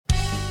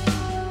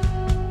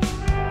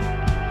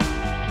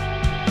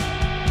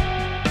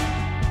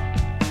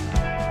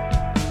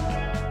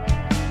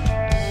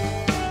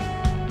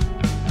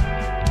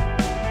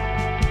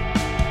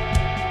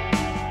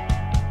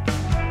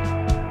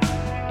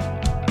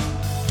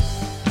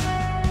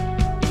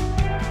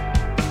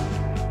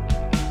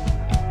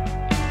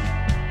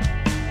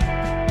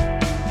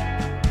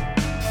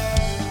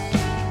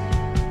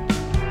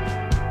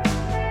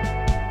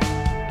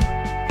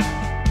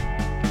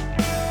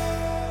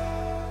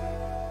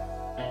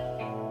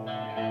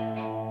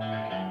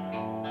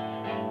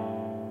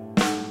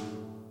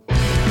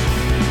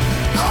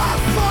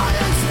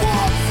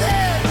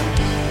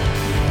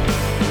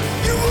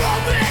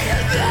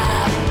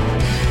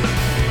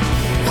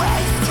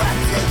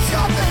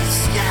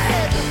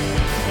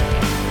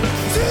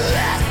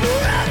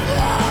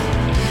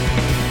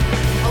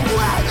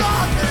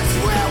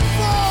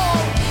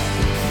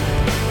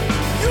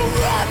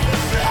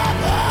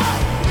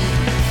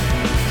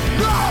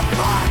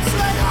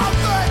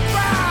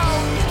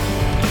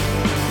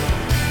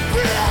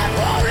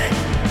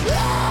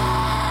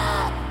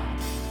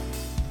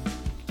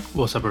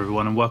What's up,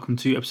 everyone, and welcome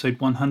to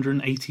episode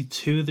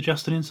 182 of the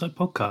Justin Inside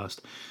podcast,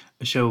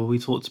 a show where we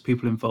talk to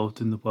people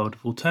involved in the world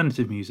of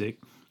alternative music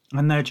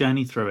and their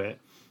journey through it.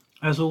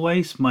 As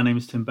always, my name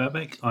is Tim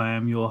Birkbeck. I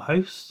am your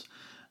host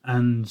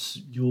and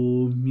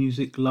your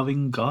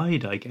music-loving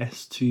guide, I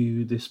guess,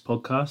 to this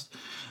podcast.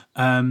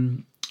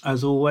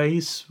 As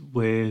always,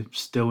 we're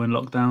still in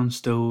lockdown,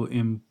 still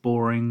in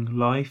boring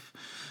life,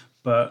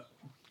 but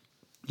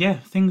yeah,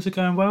 things are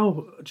going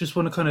well. Just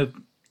want to kind of,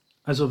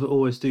 as I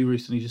always do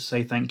recently, just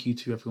say thank you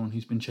to everyone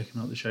who's been checking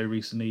out the show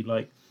recently.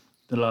 Like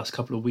the last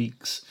couple of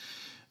weeks,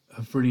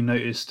 I've really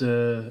noticed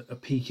a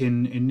peak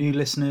in new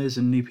listeners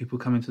and new people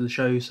coming to the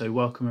show. So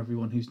welcome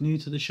everyone who's new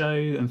to the show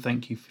and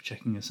thank you for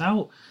checking us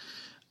out.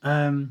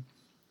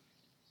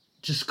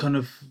 Just kind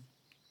of,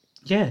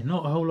 yeah,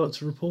 not a whole lot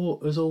to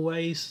report as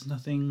always.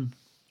 Nothing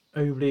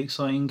overly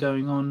exciting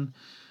going on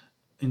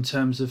in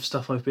terms of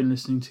stuff I've been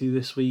listening to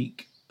this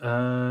week.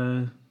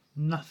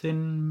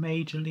 Nothing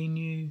majorly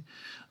new.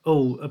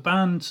 Oh, a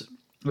band,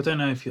 I don't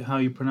know how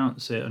you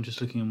pronounce it. I'm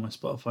just looking on my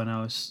Spotify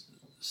now. It's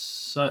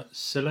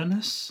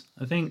Silenus,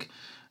 I think.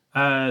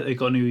 They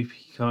got a new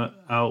EP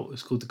out.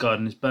 It's called The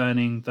Garden is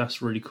Burning.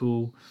 That's really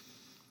cool.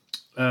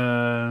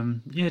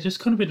 Yeah, just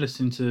kind of been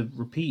listening to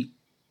repeat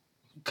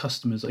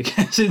customers, I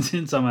guess,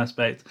 in some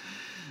aspect.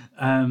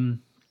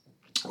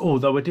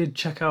 Although I did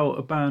check out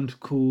a band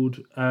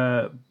called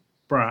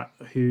Brat,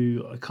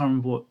 who I can't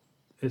remember what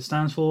it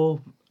stands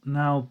for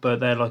now, but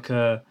they're like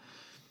a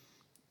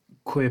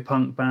queer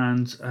punk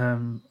band.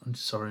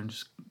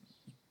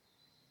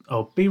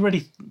 Be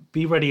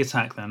ready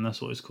attack them,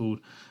 that's what it's called.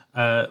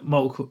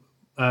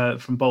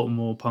 From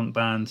Baltimore, punk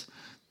band.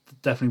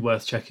 Definitely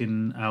worth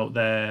checking out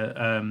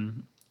their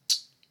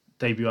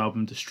debut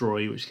album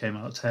Destroy, which came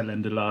out tail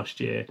end of last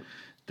year.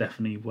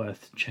 Definitely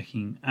worth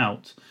checking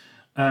out.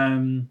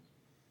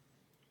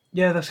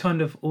 Yeah, that's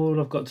kind of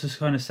all I've got to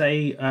kind of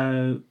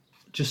say.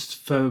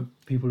 Just for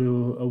people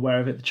who are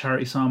aware of it, the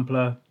charity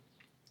sampler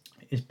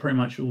is pretty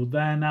much all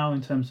there now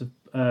in terms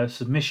of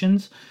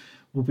submissions.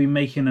 We'll be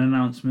making an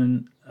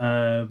announcement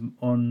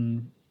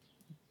on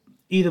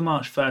either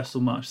March 1st or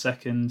March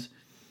 2nd,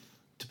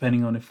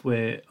 depending on if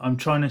I'm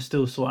trying to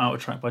still sort out a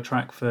track by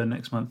track for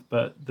next month,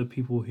 but the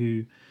people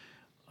who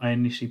I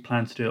initially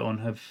planned to do it on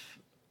have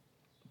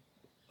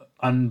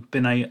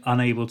been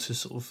unable to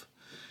sort of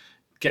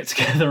get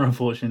together,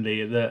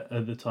 unfortunately,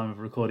 at the time of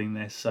recording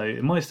this. So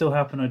it might still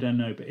happen, I don't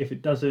know. But if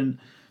it doesn't,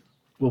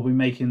 we'll be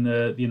making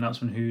the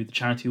announcement who the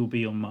charity will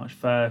be on March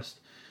 1st.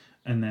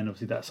 And then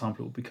obviously that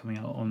sample will be coming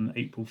out on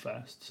April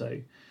 1st. So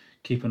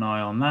keep an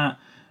eye on that.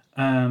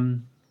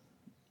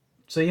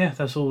 So yeah,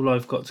 that's all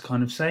I've got to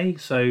kind of say.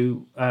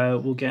 So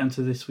we'll get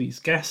into this week's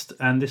guest.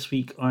 And this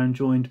week I'm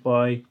joined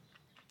by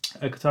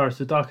a guitarist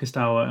of Darkest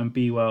Hour and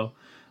Be Well,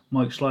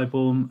 Mike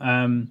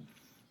Schleibaum.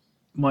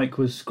 Mike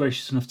was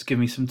gracious enough to give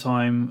me some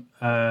time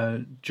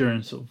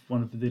during sort of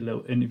one of the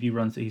little interview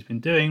runs that he's been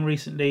doing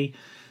recently.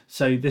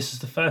 So this is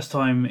the first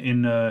time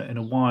in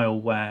a while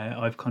where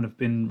I've kind of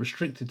been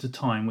restricted to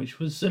time, which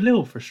was a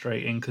little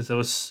frustrating because there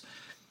was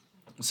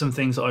some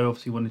things that I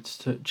obviously wanted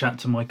to chat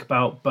to Mike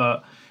about.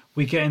 But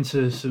we get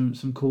into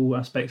some cool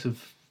aspects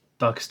of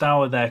Darkest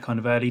Hour, their kind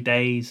of early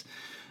days,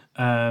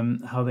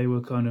 how they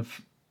were kind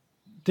of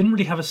didn't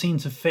really have a scene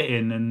to fit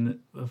in, and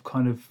have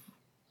kind of,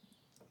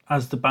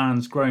 as the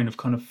band's grown, have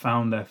kind of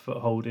found their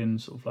foothold in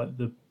sort of like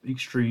the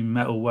extreme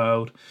metal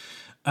world.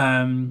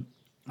 How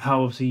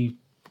obviously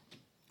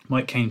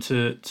Mike came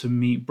to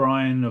meet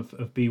Brian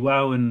of Be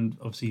Well, and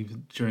obviously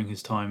during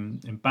his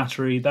time in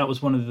Battery. That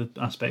was one of the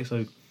aspects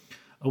I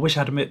wish I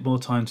had a bit more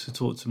time to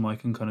talk to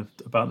Mike and kind of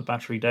about the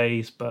Battery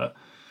days, but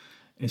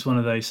it's one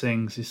of those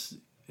things.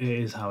 It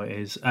is how it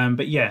is.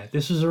 But yeah,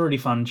 this was a really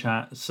fun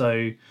chat.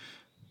 So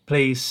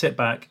please sit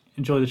back,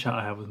 enjoy the chat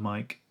I have with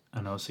Mike,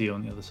 and I'll see you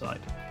on the other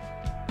side.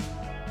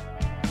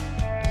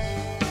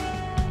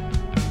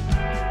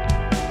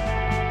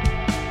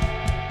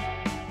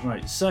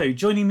 Right, so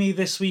joining me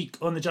this week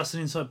on the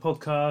Justin Inside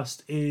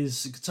podcast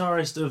is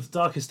guitarist of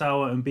Darkest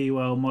Hour and Be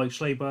Well, Mike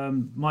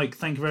Schleibaum. Mike,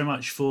 thank you very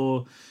much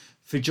for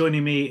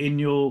joining me in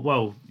your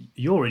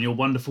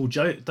wonderful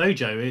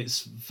dojo.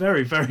 It's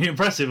very, very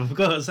impressive, I've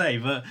got to say,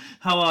 but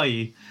how are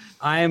you?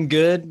 I am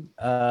good.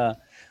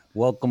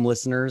 Welcome,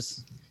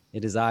 listeners.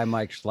 It is I,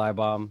 Mike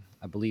Schleibaum.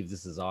 I believe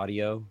this is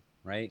audio,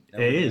 right?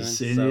 It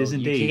is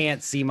indeed. You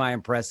can't see my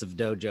impressive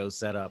dojo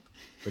setup,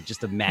 but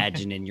just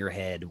imagine in your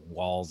head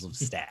walls of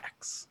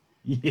stacks.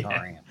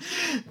 Yeah.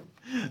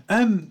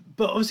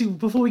 But obviously,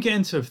 before we get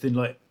into everything,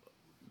 like,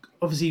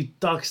 obviously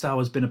Darkest Hour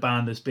has been a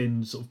band that's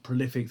been sort of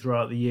prolific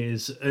throughout the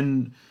years,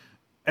 and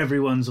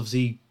everyone's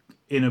obviously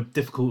in a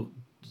difficult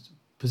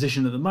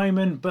position at the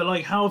moment. But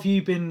like, how have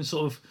you been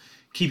sort of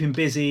keeping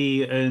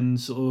busy and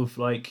sort of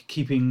like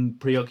keeping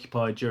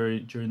preoccupied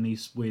during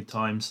these weird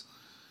times?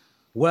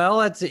 Well,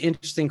 that's an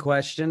interesting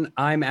question.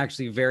 I'm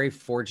actually very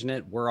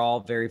fortunate. We're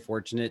all very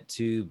fortunate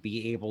to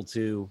be able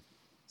to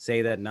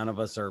say that none of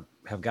us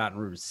have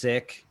gotten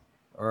sick,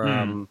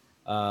 or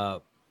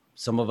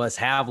some of us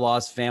have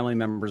lost family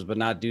members, but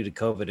not due to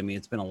COVID. I mean,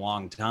 it's been a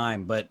long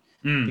time, but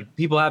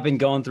People have been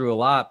going through a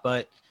lot,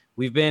 but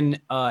we've been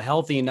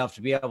healthy enough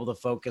to be able to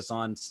focus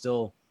on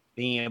still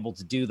being able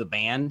to do the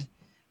band,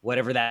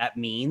 whatever that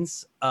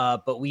means.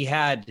 But we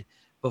had,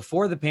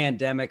 before the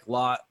pandemic,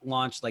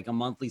 launched like a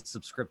monthly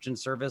subscription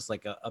service,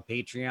 like a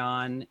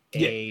Patreon,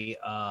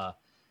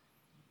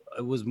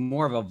 it was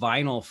more of a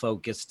vinyl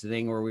focused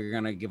thing where we were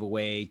going to give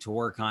away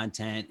tour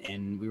content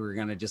and we were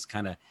going to just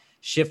kind of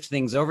shift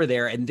things over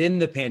there. And then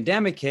the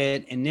pandemic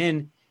hit, and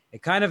then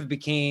it kind of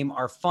became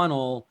our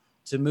funnel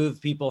to move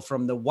people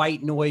from the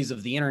white noise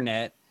of the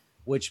internet,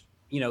 which,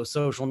 you know,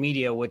 social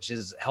media, which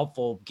is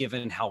helpful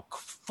given how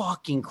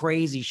fucking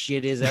crazy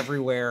shit is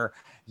everywhere,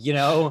 you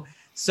know?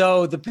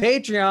 So the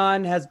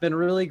Patreon has been a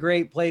really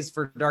great place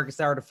for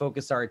Darkest Hour to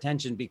focus our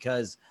attention,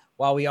 because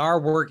while we are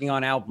working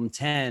on album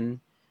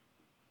 10,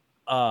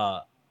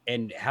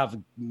 and have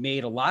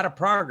made a lot of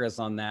progress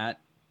on that,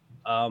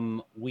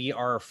 we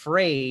are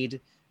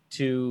afraid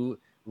to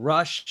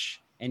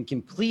rush and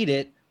complete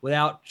it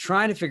without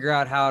trying to figure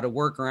out how to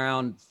work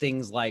around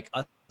things like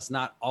us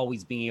not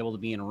always being able to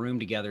be in a room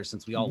together,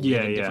 since we all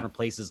live in different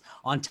places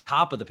on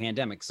top of the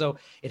pandemic. So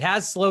it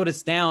has slowed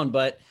us down,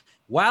 but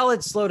while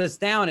it slowed us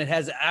down, it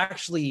has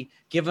actually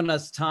given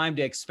us time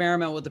to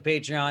experiment with the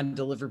Patreon,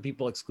 deliver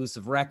people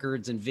exclusive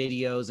records and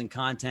videos and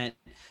content,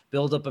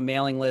 build up a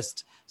mailing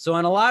list. So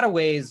in a lot of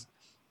ways,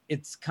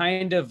 it's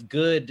kind of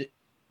good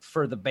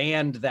for the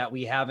band that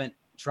we haven't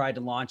tried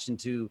to launch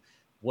into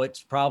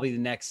what's probably the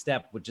next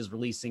step, which is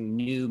releasing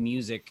new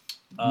music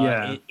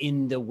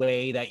in the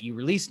way that you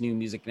release new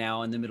music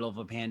now in the middle of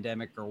a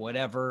pandemic or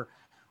whatever.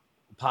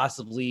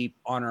 Possibly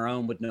on our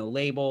own with no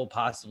label,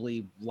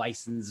 possibly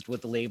licensed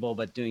with the label,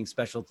 but doing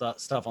special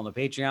stuff on the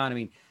Patreon. I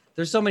mean,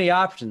 there's so many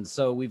options.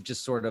 So we've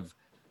just sort of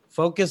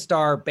focused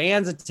our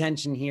band's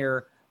attention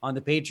here on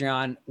the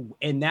Patreon,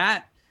 and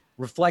that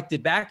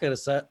reflected back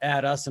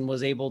at us and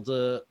was able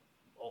to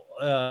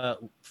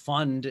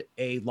fund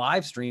a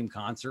live stream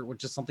concert,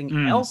 which is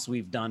something else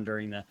we've done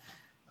during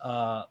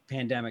the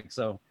pandemic.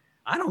 So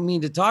I don't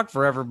mean to talk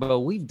forever,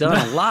 but we've done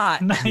a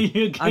lot.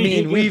 I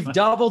mean, we've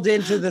doubled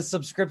into the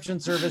subscription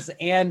service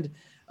and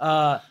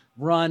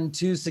run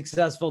 2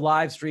 successful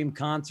live stream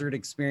concert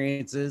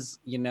experiences,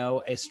 you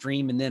know, a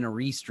stream and then a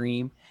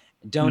restream,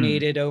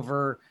 donated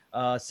over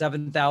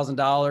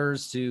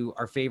 $7,000 to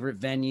our favorite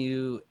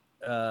venue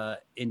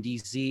in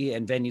DC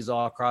and venues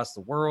all across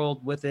the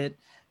world with it.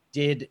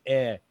 Did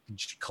a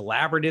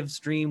collaborative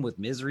stream with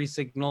Misery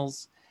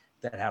Signals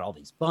that had all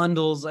these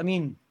bundles. I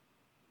mean,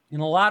 in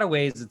a lot of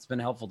ways, it's been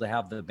helpful to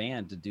have the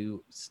band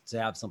to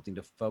have something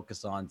to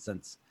focus on,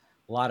 since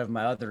a lot of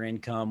my other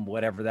income,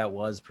 whatever that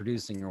was,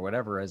 producing or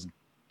whatever,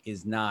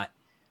 is not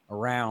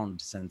around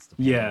since the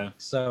pandemic.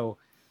 So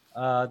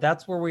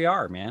that's where we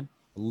are, man.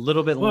 A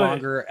little bit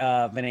longer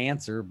of an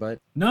answer, but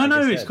no,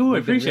 it's cool. I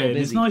appreciate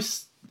it.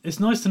 It's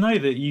nice to know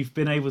that you've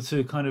been able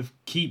to kind of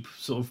keep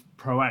sort of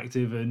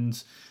proactive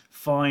and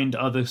find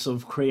other sort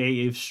of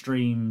creative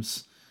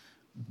streams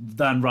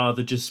than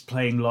rather just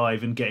playing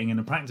live and getting in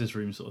a practice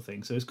room sort of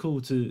thing. So it's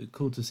cool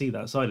to see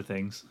that side of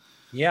things.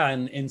 Yeah,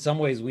 and in some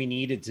ways we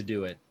needed to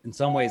do it. In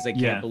some ways I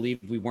can't believe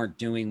we weren't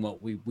doing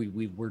what we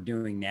were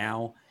doing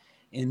now.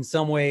 In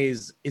some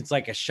ways it's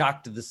like a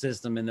shock to the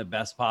system in the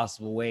best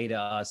possible way to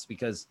us,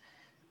 because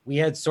we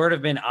had sort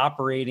of been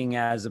operating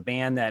as a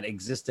band that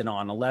existed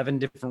on 11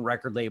 different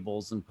record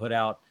labels and put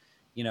out,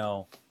 you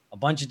know, a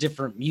bunch of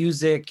different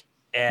music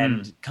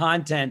and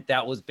content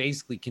that was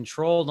basically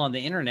controlled on the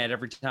internet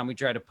every time we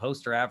tried to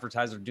post or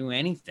advertise or do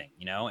anything,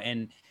 you know.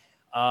 And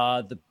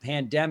the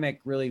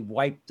pandemic really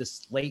wiped the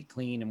slate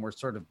clean, and we're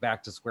sort of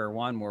back to square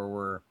one, where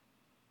we're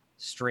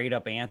straight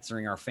up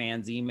answering our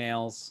fans'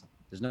 emails.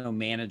 There's no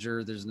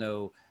manager, there's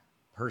no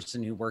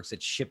person who works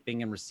at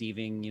shipping and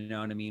receiving, you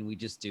know what I mean? We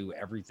just do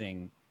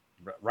everything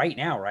right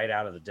now, right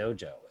out of the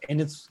dojo.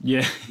 And it's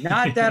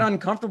not that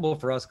uncomfortable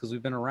for us, because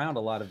we've been around a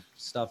lot of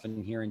stuff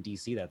in here in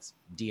DC that's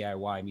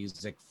DIY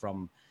music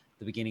from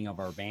the beginning of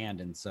our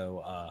band. And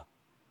so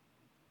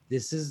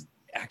this is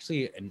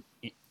actually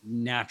a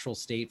natural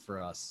state for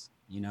us,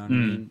 you know what I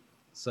mean?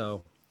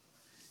 So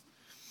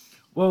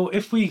well,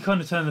 if we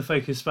kind of turn the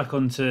focus back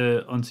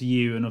onto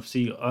you, and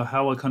obviously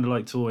how I kind of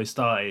like to always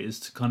start it is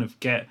to kind of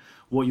get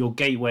what your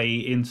gateway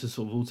into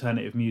sort of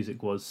alternative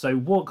music was. So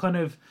what kind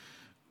of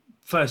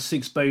first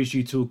exposed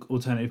you to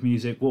alternative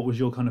music? What was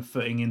your kind of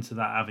footing into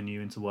that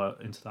avenue,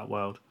 into that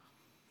world?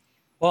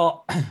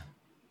 Well,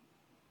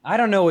 I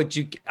don't know what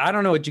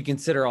you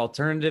consider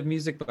alternative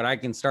music, but I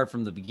can start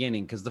from the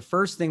beginning, because the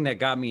first thing that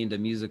got me into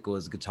music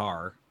was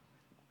guitar.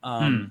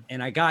 And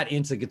I got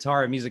into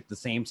guitar and music at the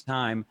same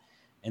time,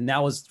 and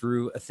that was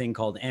through a thing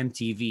called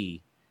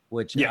MTV,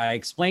 which I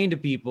explained to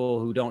people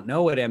who don't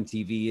know what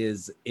MTV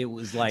is. It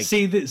was like...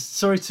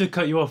 sorry to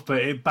cut you off, but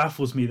it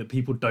baffles me that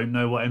people don't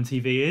know what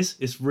MTV is.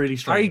 It's really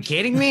strange. Are you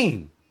kidding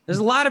me? There's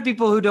a lot of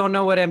people who don't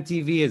know what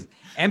MTV is.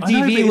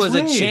 MTV was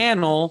a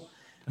channel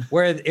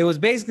where it was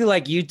basically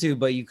like YouTube,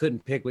 but you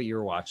couldn't pick what you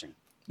were watching.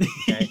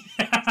 Okay?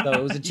 So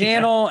it was a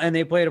channel, and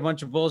they played a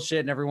bunch of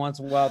bullshit, and every once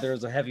in a while there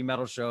was a heavy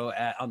metal show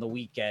on the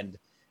weekend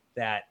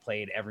that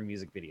played every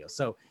music video.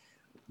 So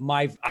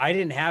I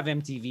didn't have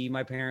MTV.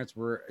 My parents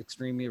were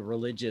extremely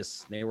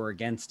religious. They were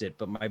against it,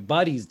 but my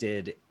buddies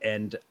did.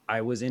 And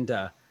I was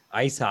into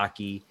ice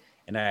hockey,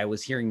 and I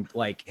was hearing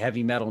like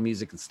heavy metal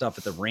music and stuff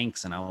at the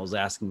rinks. And I was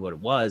asking what it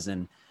was.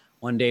 And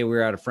one day we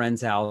were at a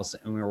friend's house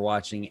and we were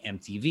watching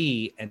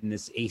MTV, and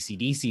this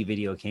AC/DC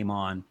video came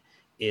on.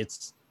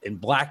 It's in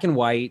black and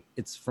white.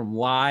 It's from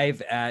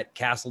live at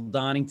Castle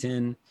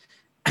Donington.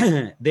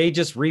 They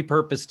just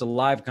repurposed a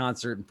live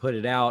concert and put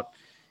it out.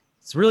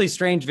 It's a really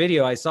strange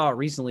video. I saw it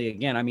recently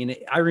again. I mean,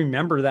 I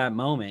remember that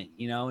moment,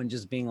 you know, and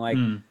just being like,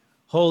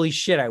 holy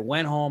shit. I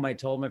went home. I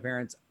told my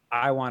parents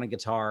I want a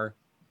guitar.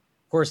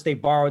 Of course, they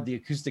borrowed the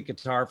acoustic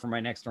guitar from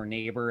my next door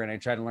neighbor, and I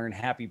tried to learn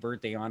Happy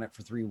Birthday on it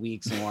for 3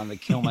 weeks and wanted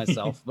to kill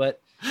myself.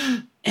 But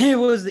it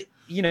was,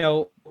 you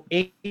know,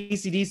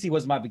 AC/DC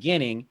was my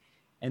beginning.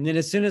 And then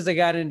as soon as I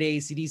got into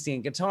AC/DC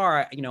and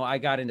guitar, you know, I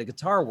got into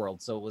Guitar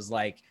World. So it was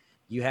like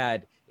you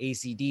had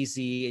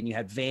AC/DC and you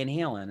had Van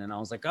Halen. And I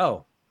was like,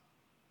 oh.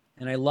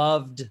 And I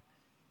loved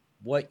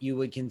what you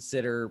would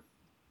consider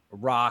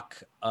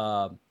rock,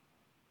 hard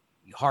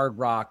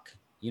rock,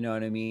 you know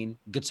what I mean?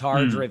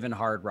 Guitar-driven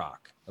hard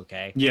rock,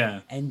 okay? Yeah.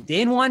 And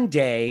then one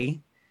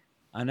day,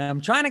 and I'm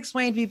trying to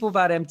explain to people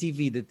about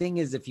MTV. The thing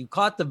is, if you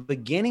caught the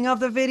beginning of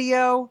the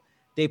video,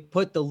 they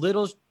put the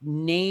little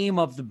name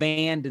of the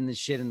band and the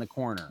shit in the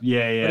corner.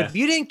 Yeah. But if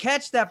you didn't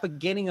catch that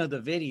beginning of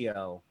the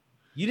video,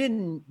 you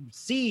didn't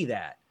see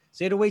that.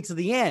 So you had to wait to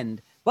the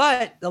end.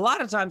 But a lot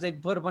of times they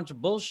put a bunch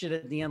of bullshit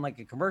at the end, like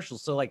a commercial.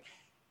 So like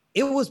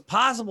it was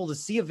possible to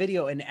see a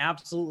video and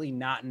absolutely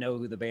not know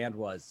who the band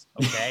was.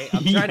 Okay.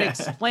 I'm trying to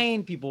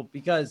explain people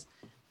because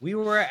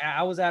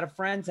I was at a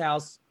friend's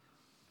house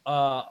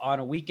on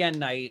a weekend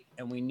night,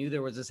 and we knew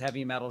there was this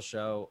heavy metal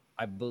show.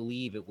 I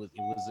believe it was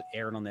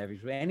aired on the heavy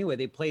show. Anyway,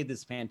 they played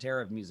this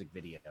Pantera music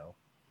video,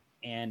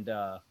 and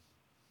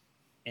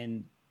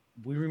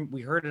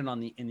we heard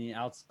it in the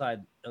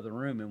outside of the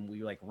room, and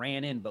we like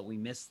ran in, but we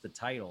missed the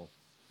title.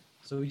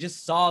 So we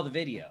just saw the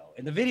video,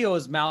 and the video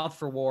was Mouth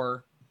for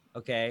War.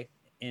 Okay.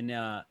 And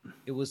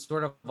it was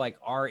sort of like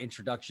our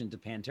introduction to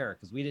Pantera,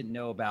 because we didn't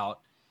know about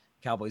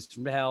Cowboys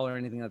from Hell or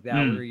anything like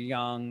that. We were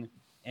young,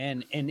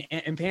 and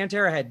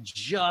Pantera had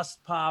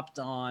just popped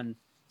on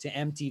to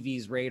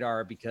MTV's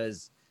radar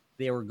because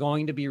they were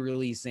going to be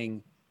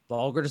releasing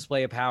Vulgar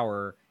Display of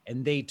Power,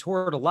 and they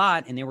toured a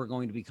lot, and they were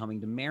going to be coming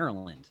to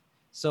Maryland.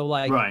 So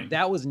like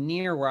that was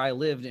near where I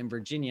lived in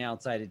Virginia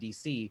outside of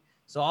DC.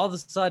 So all of a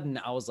sudden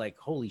I was like,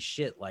 holy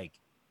shit. Like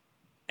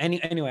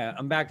anyway,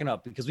 I'm backing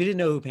up because we didn't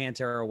know who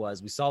Pantera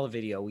was. We saw the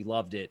video. We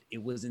loved it.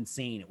 It was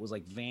insane. It was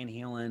like Van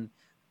Halen,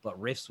 but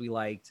riffs we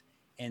liked.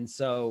 And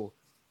so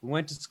we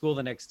went to school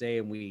the next day,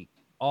 and we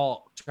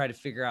all tried to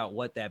figure out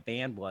what that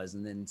band was.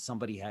 And then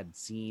somebody had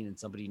seen and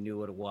somebody knew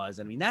what it was.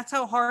 I mean, that's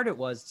how hard it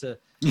was to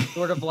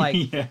sort of like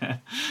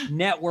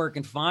network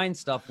and find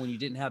stuff when you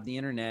didn't have the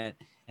internet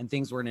and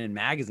things weren't in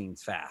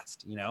magazines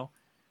fast, you know?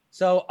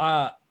 So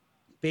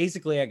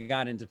basically I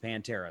got into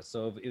Pantera.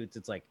 So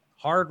it's like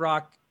hard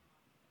rock,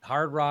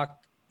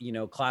 you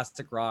know,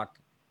 classic rock.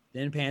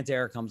 Then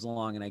Pantera comes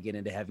along, and I get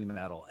into heavy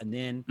metal, and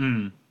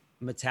then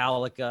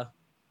Metallica.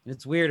 And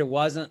it's weird. It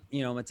wasn't,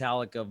 you know,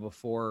 Metallica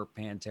before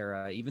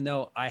Pantera, even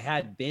though I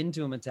had been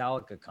to a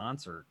Metallica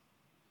concert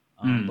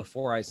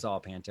before I saw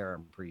Pantera,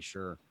 I'm pretty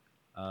sure.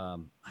 I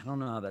don't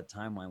know how that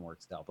timeline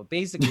works out, but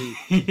basically,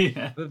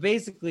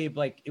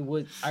 like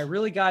I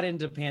really got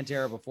into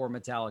Pantera before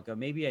Metallica.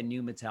 Maybe I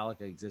knew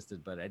Metallica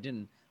existed, but I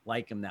didn't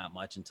like him that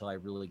much until I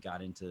really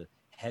got into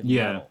heavy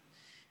metal.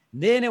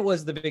 Then it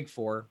was the big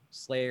four: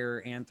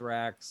 Slayer,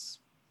 Anthrax,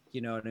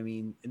 you know what I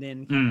mean? And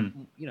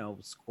then, you know,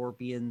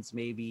 Scorpions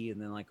maybe,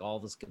 and then like all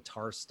this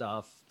guitar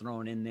stuff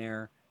thrown in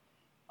there.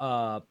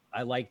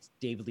 I liked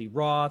David Lee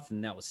Roth,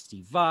 and that was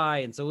Steve Vai.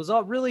 And so it was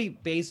all really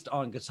based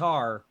on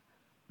guitar,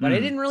 but I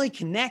didn't really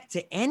connect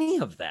to any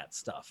of that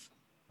stuff.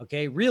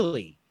 Okay,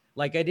 really.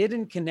 Like I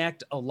didn't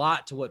connect a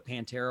lot to what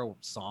Pantera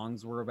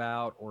songs were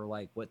about, or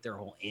like what their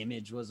whole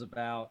image was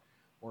about,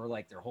 or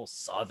like their whole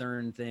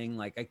Southern thing.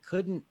 Like I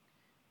couldn't,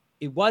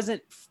 it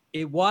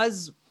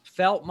was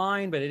felt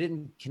mine, but it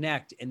didn't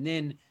connect. And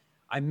then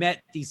I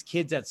met these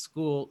kids at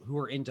school who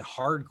were into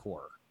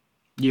hardcore.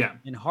 Yeah.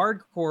 And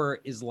hardcore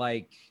is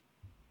like,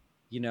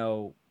 you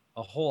know,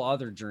 a whole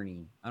other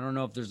journey. I don't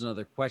know if there's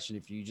another question,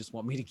 if you just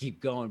want me to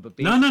keep going, but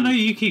no,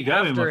 you keep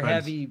going.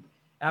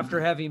 After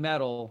heavy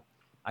metal,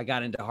 I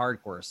got into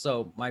hardcore.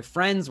 So my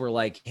friends were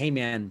like, hey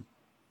man,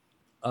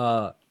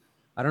 I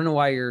don't know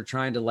why you're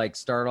trying to like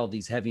start all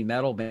these heavy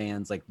metal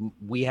bands. Like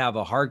we have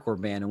a hardcore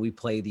band, and we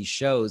play these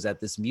shows at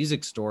this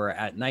music store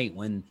at night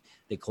when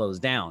they close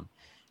down.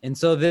 And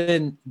so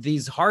then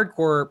these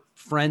hardcore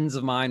friends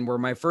of mine were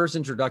my first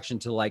introduction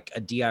to like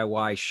a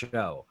DIY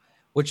show,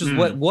 which is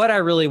what I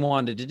really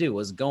wanted to do,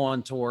 was go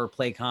on tour,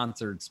 play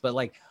concerts. But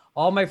like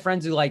all my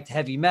friends who liked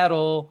heavy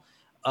metal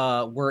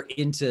were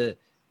into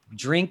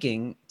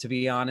drinking, to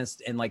be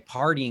honest, and like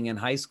partying in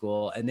high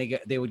school. And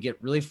they would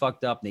get really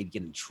fucked up, and they'd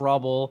get in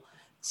trouble.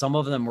 Some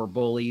of them were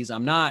bullies.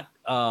 I'm not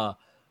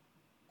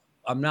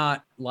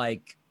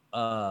like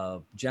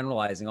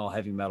generalizing all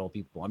heavy metal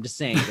people. I'm just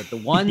saying that the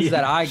ones Yeah.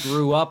 that I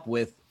grew up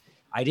with,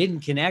 I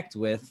didn't connect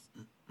with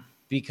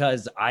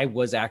because I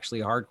was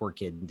actually a hardcore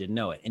kid and didn't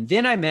know it. And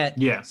then I met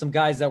Yeah. some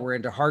guys that were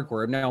into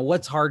hardcore. Now,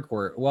 what's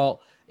hardcore?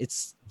 Well,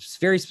 it's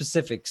very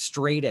specific,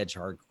 straight edge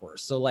hardcore.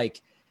 So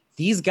like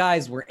these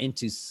guys were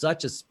into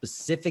such a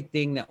specific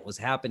thing that was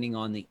happening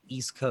on the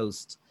East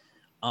Coast,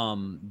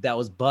 that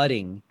was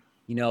budding,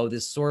 you know,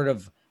 this sort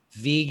of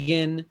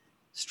vegan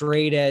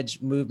straight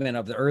edge movement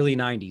of the early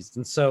 90s.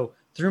 And so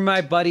through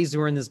my buddies who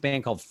were in this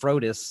band called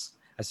Frodis,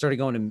 I started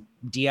going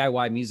to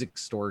DIY music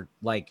store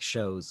like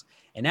shows.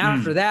 And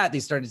after that, they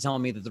started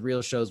telling me that the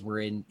real shows were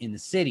in the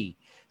city.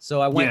 So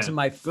I went to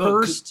my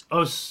first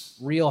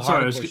real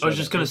hardcore I was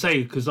just going to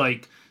say, because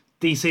like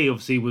DC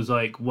obviously was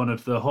like one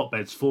of the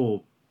hotbeds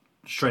for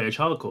straight edge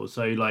hardcore.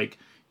 So like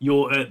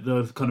you're at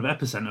the kind of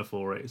epicenter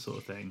for it, sort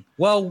of thing.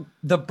 Well,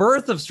 the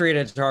birth of straight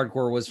edge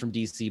hardcore was from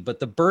DC, but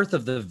the birth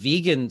of the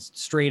vegan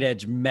straight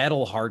edge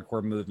metal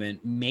hardcore movement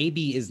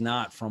maybe is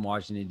not from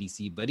Washington,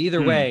 DC. But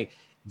either way,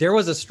 there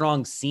was a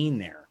strong scene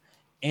there.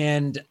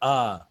 And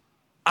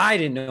I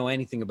didn't know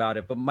anything about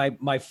it, but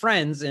my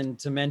friends, and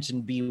to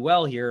mention Be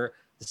Well here,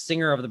 the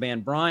singer of the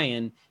band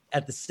Brian,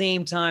 at the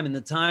same time in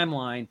the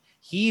timeline,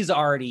 he's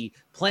already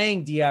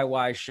playing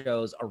DIY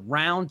shows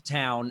around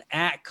town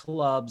at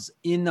clubs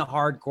in the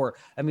hardcore.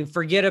 I mean,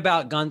 forget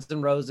about Guns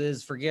N'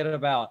 Roses, forget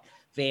about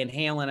Van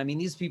Halen. I mean,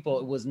 these people,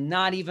 it was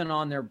not even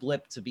on their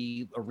blip to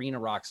be arena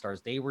rock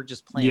stars. They were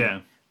just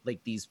playing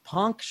like these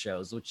punk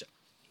shows, which,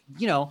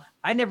 you know,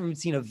 I'd never even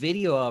seen a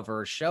video of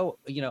or a show.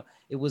 You know,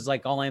 it was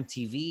like all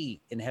MTV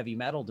and heavy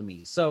metal to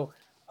me. So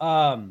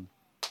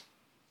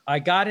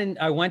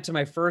I went to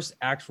my first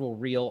actual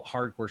real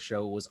hardcore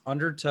show. It was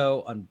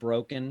Undertow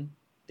Unbroken.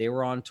 They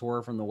were on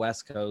tour from the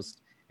West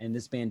Coast, and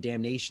this band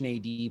Damnation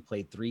AD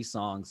played 3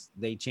 songs.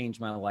 They changed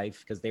my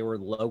life because they were a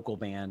local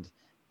band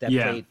that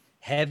played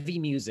heavy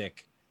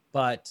music,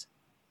 but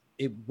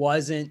it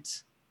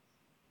wasn't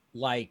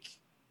like,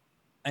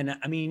 and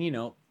I mean, you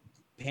know,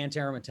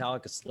 Pantera,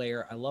 Metallica,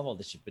 Slayer, I love all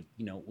this shit, but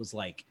you know, it was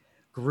like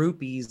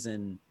groupies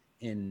and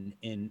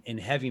in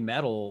heavy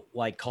metal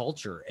like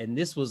culture, and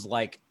this was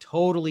like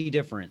totally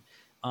different.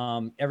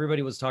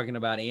 Everybody was talking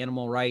about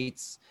animal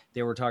rights,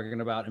 they were talking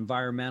about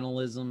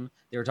environmentalism,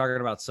 they were talking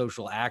about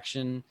social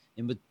action,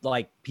 and with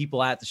like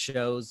people at the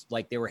shows,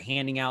 like they were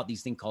handing out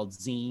these things called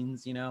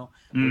zines, you know,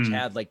 which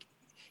had like,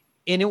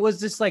 and it was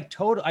just like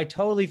I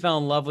totally fell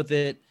in love with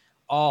it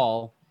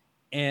all.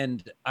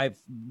 And I've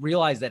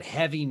realized that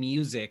heavy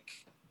music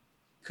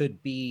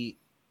could be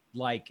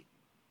like,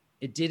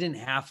 it didn't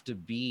have to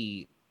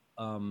be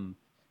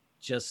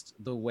just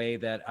the way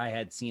that I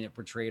had seen it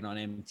portrayed on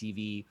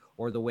MTV,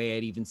 or the way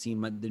I'd even seen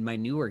my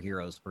newer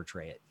heroes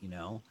portray it, you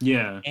know?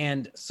 Yeah.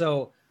 And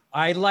so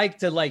I like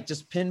to like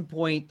just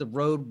pinpoint the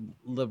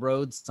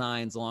road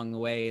signs along the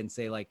way and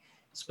say like,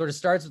 sort of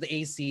starts with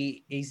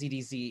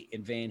AC/DC,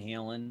 and Van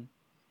Halen,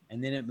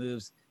 and then it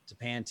moves to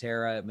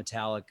Pantera,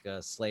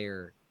 Metallica,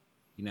 Slayer,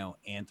 you know,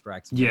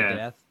 Anthrax,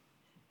 Megadeth,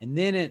 and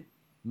then it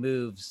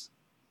moves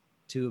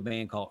to a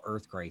band called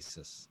Earth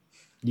Crisis.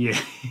 Yeah.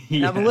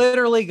 I'm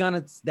literally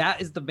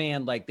that is the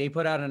band, like they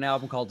put out an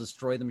album called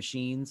Destroy the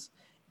Machines,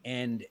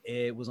 and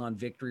it was on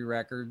Victory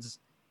Records,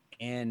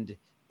 and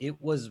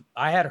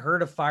I had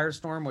heard of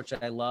Firestorm, which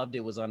I loved.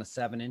 It was on a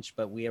 7-inch,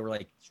 but we were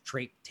like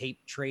tape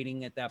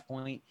trading at that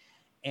point,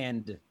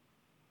 and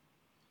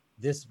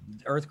this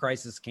Earth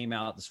Crisis came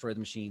out, Destroy the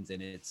Machines,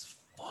 and it's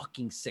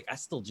fucking sick. I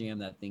still jam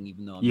that thing,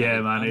 even though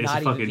I'm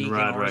not a fucking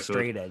rad record.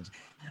 Straight edge.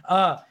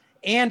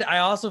 And I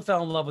also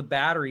fell in love with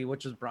Battery,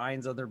 which was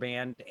Brian's other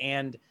band,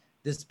 and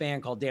this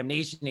band called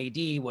Damnation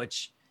AD,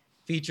 which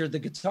featured the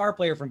guitar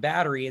player from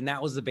Battery, and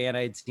that was the band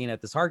I had seen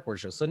at this hardcore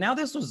show. So now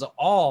this was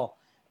all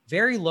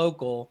very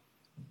local.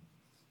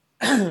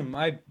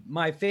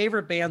 My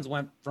favorite bands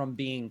went from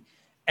being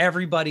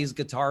everybody's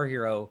guitar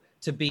hero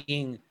to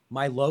being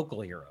my local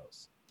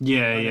heroes.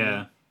 Yeah,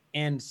 yeah.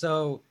 And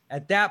so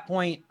at that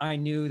point, I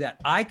knew that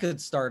I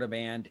could start a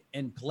band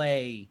and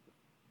play,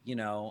 you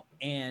know,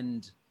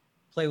 and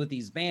play with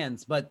these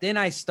bands. But then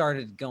I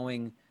started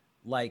going,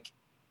 like,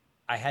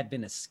 I had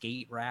been a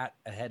skate rat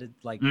ahead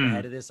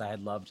of this. I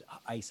had loved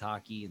ice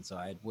hockey, and so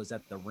I was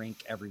at the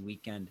rink every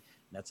weekend.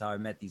 That's how I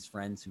met these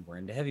friends who were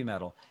into heavy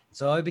metal.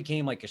 So I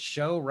became like a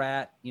show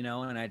rat, you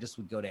know, and I just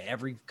would go to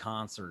every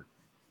concert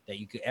that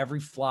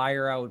every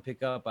flyer I would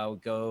pick up, I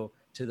would go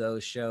to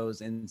those shows.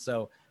 And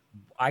so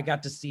I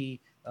got to see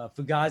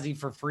Fugazi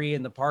for free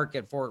in the park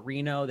at Fort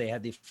Reno. They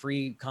had the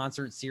free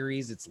concert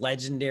series. It's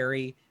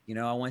legendary. You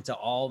know, I went to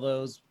all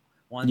those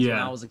ones when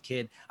I was a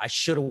kid. I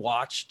should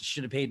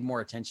have paid more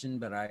attention,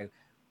 but I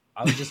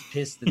was just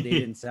pissed that they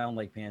didn't sound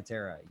like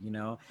Pantera, you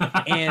know?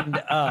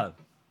 And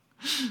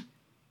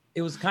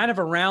it was kind of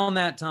around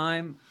that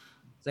time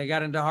as I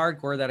got into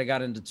hardcore that I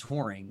got into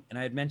touring. And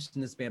I had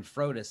mentioned this band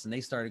Frodis, and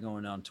they started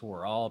going on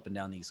tour all up and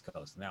down the East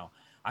Coast. Now,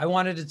 I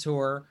wanted to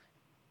tour.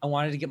 I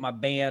wanted to get my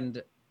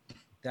band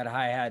that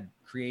I had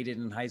created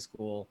in high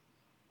school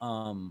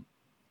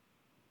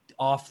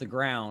off the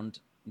ground.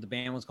 The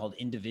band was called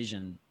In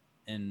Division,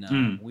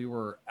 And we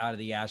were out of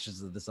the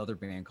ashes of this other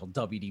band called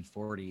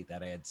WD-40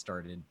 that I had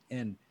started.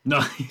 And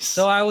nice.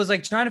 So I was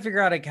like trying to figure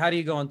out like, how do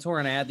you go on tour?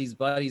 And I had these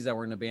buddies that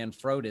were in the band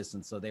Frodis.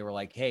 And so they were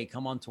like, hey,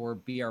 come on tour,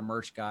 be our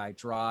merch guy,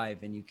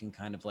 drive, and you can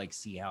kind of like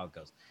see how it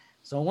goes.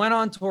 So I went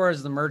on tour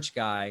as the merch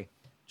guy,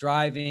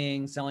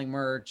 driving, selling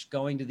merch,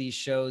 going to these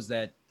shows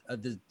that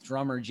the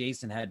drummer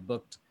Jason had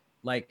booked.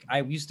 Like I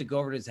used to go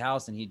over to his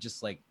house and he'd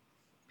just like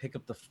pick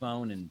up the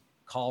phone and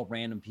call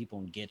random people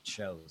and get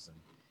shows. And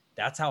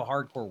that's how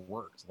hardcore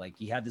worked. Like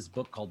he had this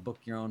book called Book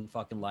Your Own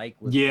Fucking Like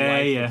with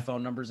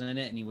phone numbers in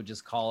it. And he would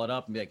just call it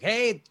up and be like,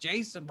 hey, it's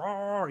Jason,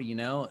 you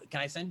know,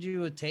 can I send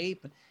you a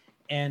tape?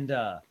 And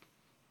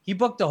he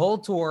booked a whole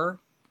tour.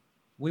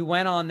 We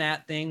went on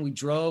that thing. We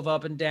drove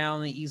up and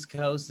down the East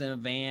Coast in a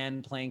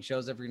van, playing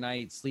shows every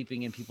night,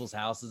 sleeping in people's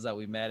houses that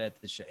we met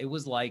at the show. It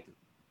was like,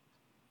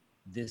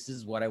 this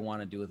is what I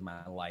want to do with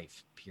my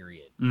life,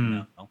 period.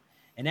 You know?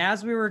 And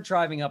as we were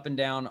driving up and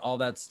down all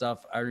that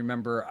stuff, I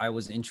remember I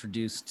was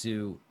introduced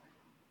to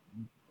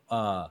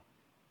a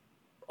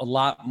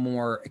lot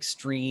more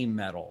extreme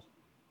metal.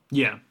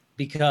 Yeah.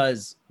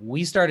 Because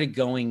we started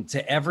going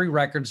to every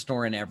record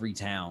store in every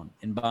town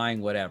and buying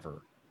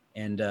whatever.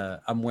 And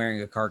I'm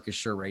wearing a Carcass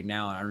shirt right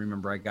now. And I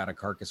remember I got a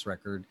Carcass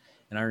record.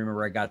 And I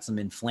remember I got some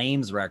In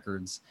Flames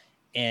records.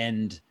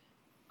 And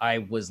I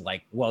was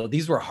like, whoa,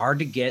 these were hard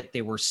to get.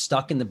 They were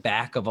stuck in the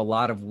back of a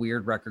lot of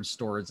weird record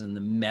stores in the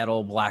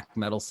metal, black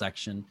metal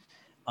section.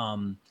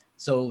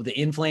 So the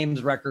In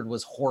Flames record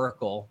was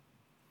Horacle.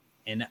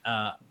 And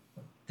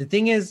the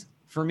thing is,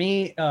 for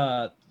me,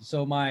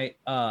 so my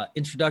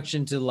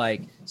introduction to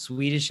like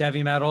Swedish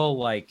heavy metal,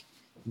 like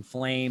In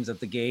Flames, At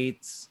the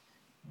Gates,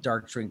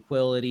 Dark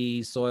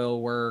Tranquillity,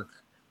 Soilwork,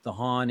 The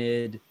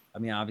Haunted. I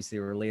mean, obviously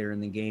we're later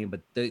in the game,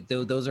 but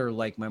those are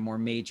like my more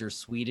major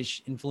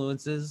Swedish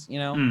influences, you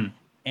know,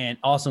 and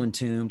also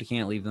Entombed,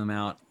 can't leave them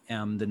out.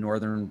 The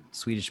northern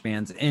Swedish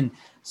bands. And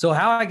so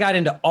how I got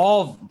into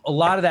a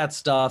lot of that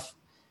stuff,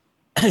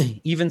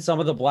 even some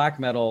of the black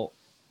metal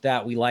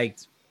that we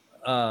liked,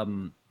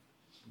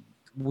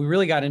 we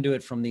really got into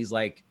it from these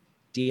like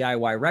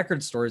DIY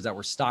record stores that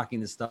were stocking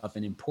this stuff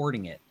and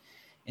importing it.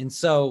 And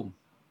so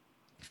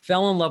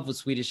fell in love with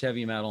Swedish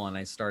heavy metal and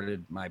I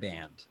started my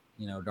band.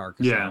 You know,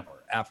 Darkest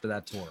Hour. After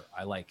that tour,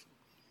 I like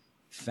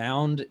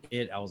found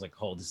it. I was like,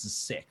 oh, this is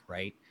sick,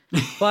 right?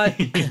 But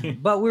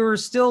but we were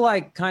still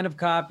like kind of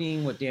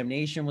copying what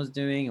Damnation was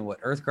doing and what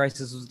Earth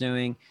Crisis was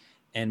doing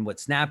and what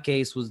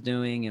Snapcase was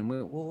doing and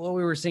what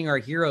we were seeing our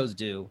heroes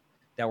do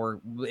that were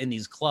in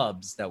these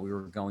clubs that we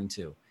were going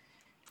to.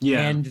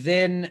 Yeah. And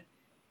then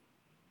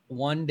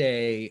one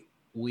day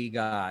we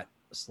got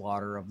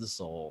Slaughter of the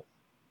Soul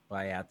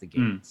by At the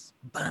Gates.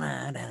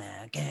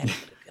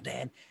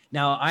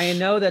 Now, I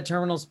know that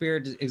Terminal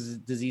Spirit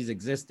Disease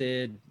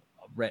existed.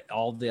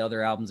 All the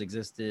other albums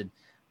existed.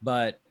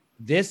 But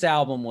this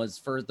album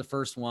was the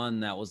first one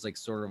that was like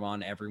sort of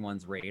on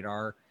everyone's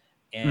radar.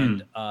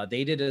 And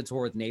they did a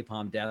tour with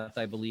Napalm Death,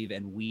 I believe,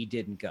 and we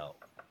didn't go.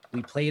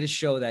 We played a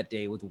show that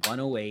day with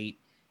 108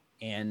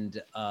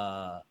 and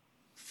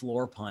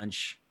Floor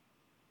Punch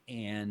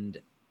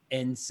and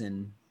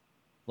Ensign.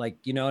 Like,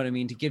 you know what I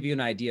mean? To give you an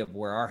idea of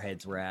where our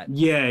heads were at.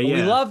 Yeah.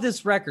 We love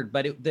this record,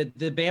 but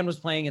the band was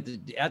playing at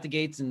the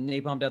Gates and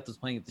Napalm Death was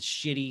playing at the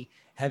shitty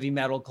heavy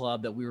metal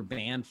club that we were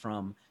banned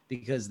from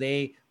because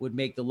they would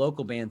make the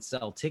local bands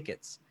sell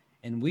tickets.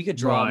 And we could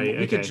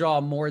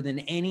draw more than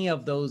any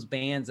of those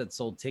bands that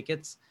sold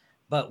tickets.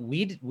 But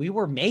we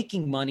were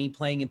making money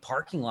playing in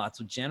parking lots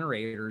with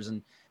generators.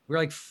 And we were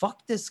like,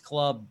 fuck this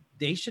club.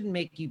 They shouldn't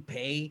make you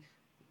pay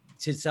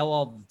to sell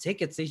all the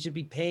tickets. They should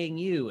be paying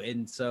you.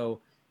 And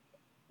so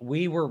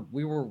we were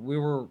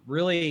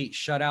really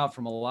shut out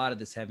from a lot of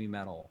this heavy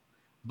metal.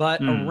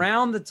 But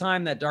around the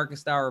time that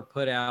Darkest Hour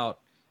put out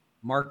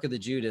Mark of the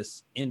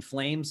Judas, In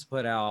Flames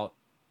put out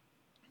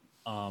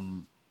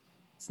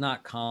it's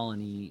not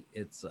Colony,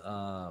 it's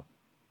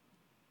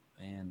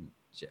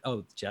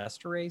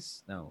Jester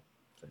Race? No.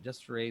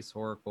 Jester Race,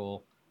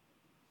 Horacle,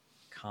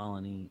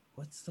 Colony.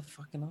 What's the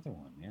fucking other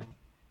one, man?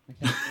 I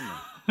can't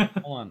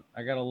remember. Hold on,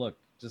 I gotta look.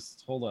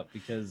 Just hold up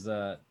because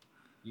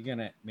you're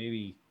gonna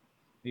maybe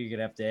you're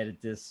gonna have to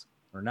edit this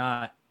or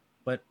not.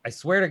 But I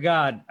swear to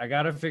God, I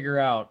gotta figure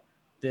out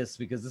this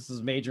because this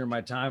is major in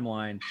my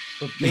timeline.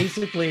 But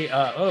basically,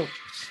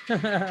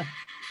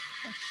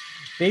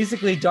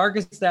 basically,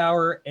 Darkest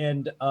Hour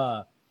and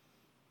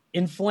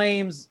In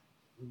Flames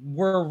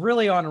were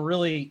really on a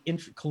really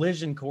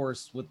collision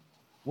course with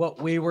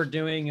what we were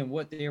doing and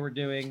what they were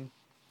doing.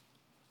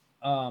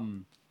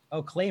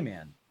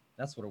 Clayman,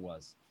 that's what it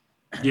was.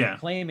 Yeah,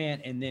 Clayman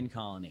and then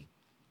Colony.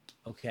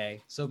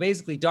 Okay, so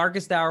basically,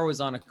 Darkest Hour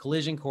was on a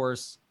collision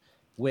course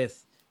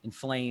with In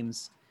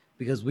Flames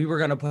because we were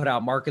going to put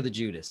out Mark of the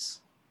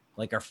Judas,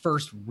 like our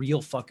first real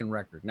fucking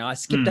record. Now, I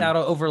skipped out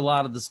over a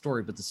lot of the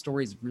story, but the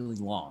story is really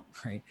long,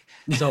 right?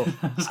 So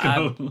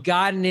I've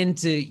gotten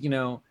into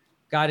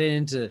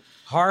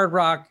hard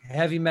rock,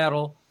 heavy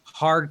metal,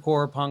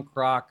 hardcore punk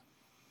rock,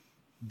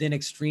 then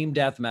extreme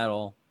death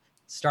metal,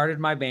 started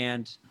my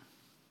band.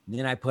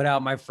 Then I put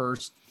out my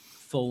first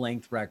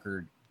full-length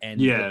record, and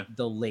Yeah.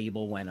 the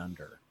label went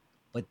under.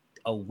 But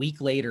a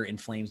week later, In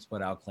Flames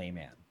put out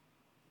Clayman.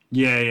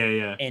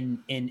 Yeah.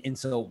 And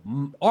so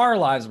our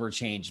lives were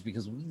changed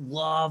because we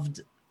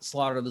loved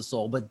Slaughter of the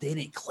Soul, but then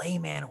at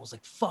Clayman, it was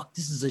like, fuck,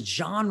 this is a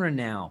genre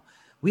now.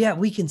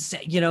 We can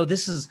say, you know,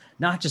 this is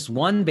not just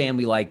one band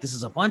we like, this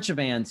is a bunch of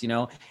bands, you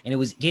know, and it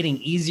was getting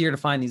easier to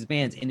find these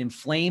bands. And In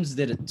Flames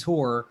did a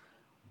tour.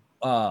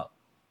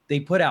 They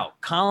put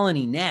out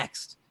Colony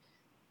next,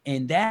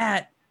 and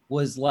that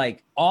was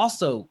like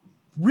also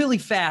really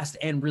fast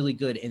and really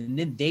good. And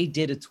then they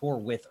did a tour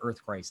with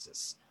Earth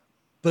Crisis.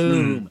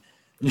 Boom.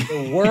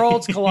 The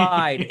worlds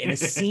collide, and a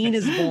scene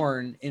is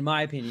born, in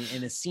my opinion,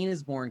 and a scene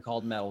is born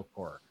called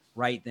metalcore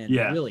right then.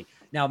 Yeah. Really.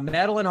 Now,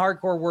 metal and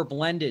hardcore were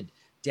blended.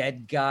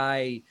 Dead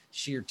Guy,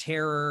 Sheer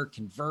Terror,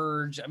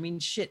 Converge. I mean,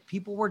 shit,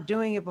 people were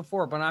doing it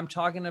before, but I'm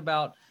talking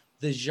about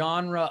the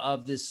genre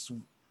of the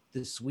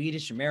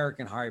Swedish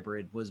American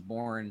hybrid was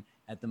born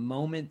at the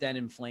moment that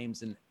In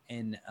Flames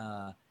and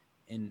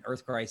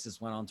Earth Crisis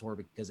went on tour,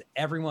 because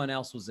everyone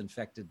else was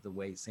infected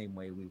the same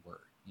way we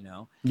were, you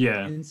know?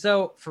 Yeah. And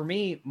so for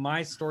me,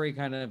 my story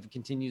kind of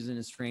continues in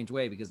a strange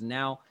way, because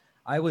now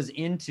I was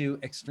into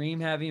extreme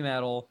heavy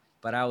metal,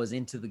 but I was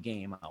into the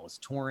game. I was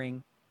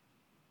touring.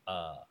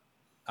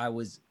 I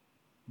was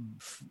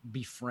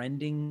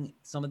befriending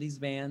some of these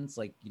bands.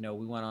 Like, you know,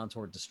 we went on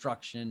tour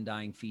Destruction,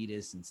 Dying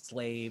Fetus,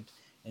 Enslaved.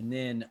 And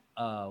then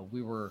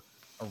we were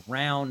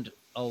around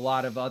a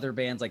lot of other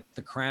bands like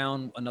The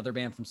Crown, another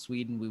band from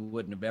Sweden we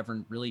wouldn't have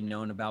ever really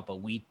known about,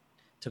 but we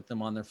took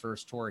them on their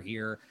first tour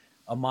here.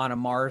 Amon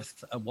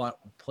Amarth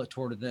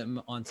toured with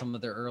them on some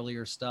of their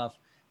earlier stuff.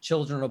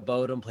 Children of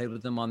Bodom played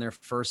with them on their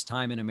first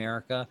time in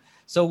America.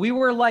 So we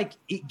were like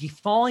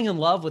falling in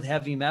love with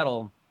heavy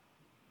metal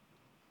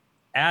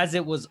as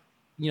it was,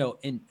 you know,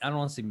 in, I don't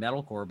want to say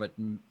metalcore, but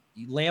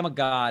Lamb of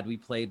God, we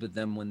played with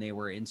them when they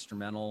were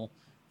instrumental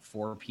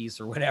 4-piece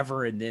or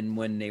whatever. And then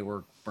when they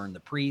were Burn the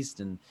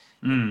Priest and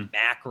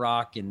Mac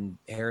Rock and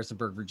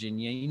Harrisonburg,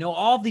 Virginia, you know,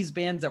 all these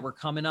bands that were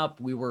coming up,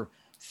 we were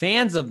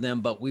fans of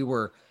them, but we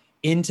were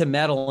into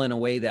metal in a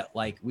way that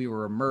like we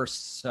were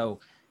immersed. So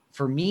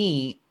for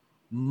me,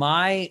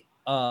 my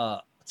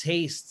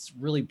tastes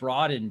really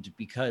broadened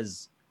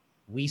because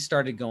we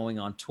started going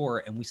on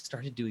tour and we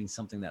started doing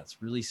something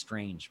that's really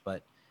strange.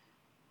 But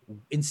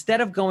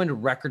instead of going to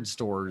record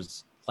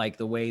stores like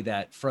the way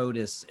that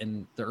Frodis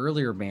and the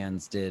earlier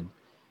bands did,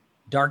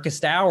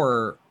 Darkest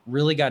Hour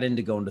really got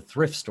into going to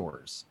thrift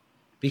stores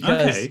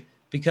because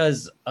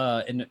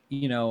in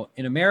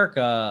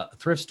America,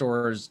 thrift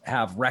stores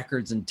have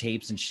records and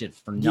tapes and shit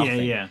for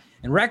nothing. Yeah.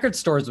 And record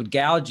stores would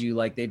gouge you,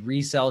 like they'd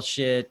resell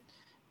shit,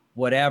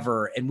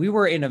 whatever. And we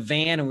were in a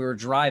van and we were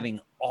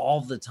driving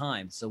all the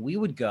time. So we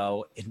would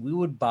go and we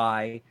would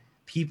buy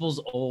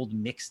people's old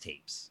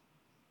mixtapes.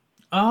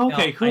 Oh,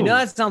 okay, cool. I know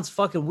that sounds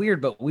fucking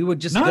weird, but we would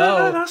just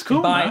that's cool,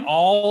 and buy man.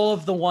 all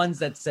of the ones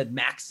that said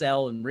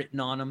Maxell and written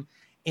on them.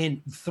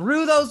 And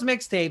through those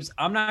mixtapes,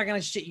 I'm not going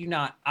to shit you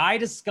not, I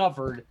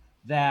discovered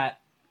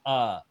that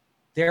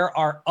there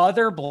are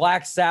other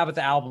Black Sabbath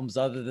albums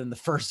other than the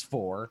first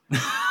 4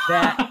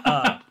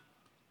 that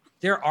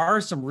there are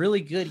some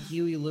really good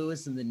Huey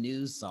Lewis and the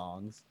News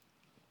songs.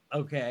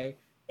 Okay.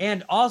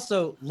 And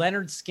also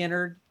Leonard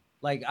Skinner.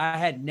 Like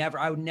I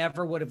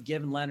never would have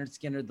given Leonard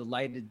Skinner the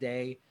light of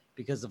day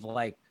because of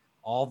like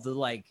all the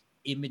like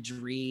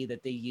imagery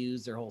that they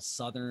use, their whole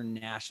Southern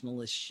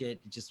nationalist shit.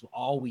 It just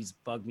always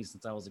bugged me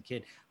since I was a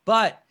kid.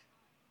 But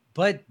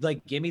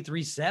like Give Me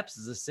 3 Steps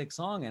is a sick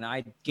song, and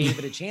I gave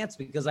it a chance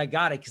because I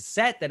got a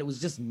cassette that it was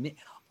just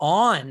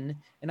on,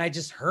 and I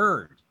just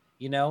heard,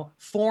 you know,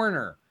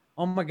 Foreigner.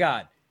 Oh my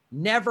God,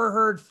 never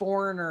heard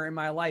Foreigner in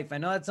my life. I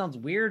know that sounds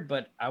weird,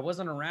 but I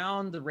wasn't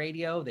around the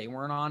radio. They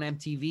weren't on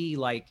MTV.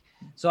 Like,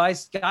 so I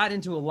got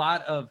into a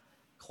lot of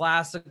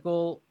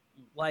classical,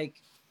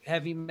 like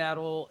heavy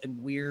metal and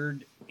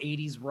weird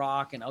 80s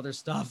rock and other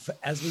stuff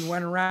as we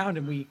went around,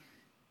 and we,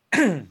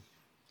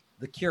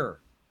 The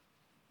Cure.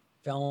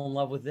 Fell in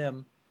love with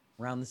them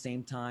around the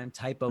same time.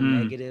 Typo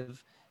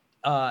Negative.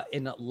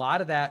 And a lot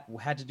of that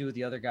had to do with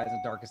the other guys in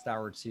Darkest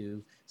Hour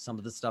too. Some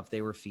of the stuff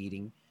they were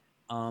feeding.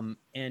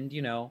 And,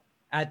 you know,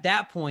 at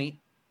that point,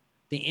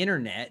 the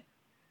internet,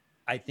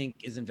 I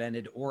think, is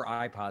invented, or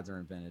iPods are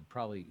invented.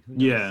 Probably, who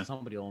knows? Yeah.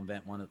 Somebody will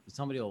invent one.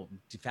 Somebody will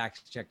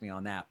fact check me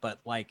on that. But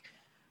like,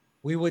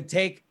 we would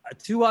take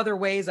 2 other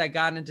ways I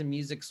got into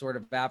music sort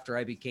of after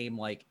I became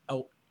like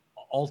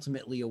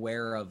ultimately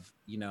aware of,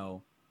 you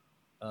know,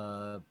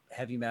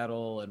 heavy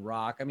metal and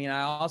rock. I mean,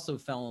 I also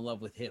fell in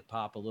love with hip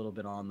hop a little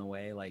bit on the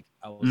way. Like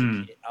I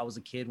was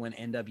a kid when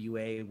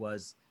NWA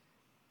was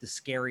the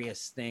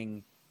scariest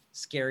thing,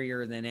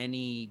 scarier than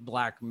any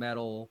black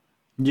metal.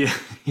 Yeah.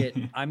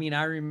 I mean,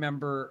 I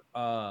remember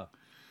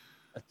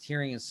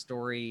hearing a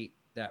story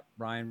that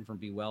Ryan from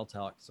Be Well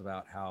talks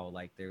about how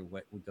like they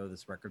would go to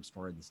this record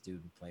store and this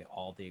dude would play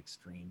all the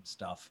extreme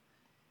stuff.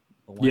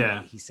 But one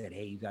day he said,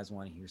 "Hey, you guys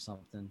want to hear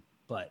something?"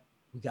 But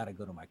we got to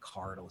go to my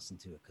car to listen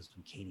to it because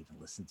we can't even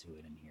listen to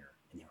it in here.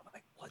 And they were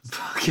like, what's that?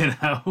 Fucking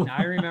hell. And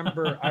I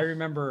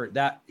remember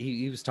that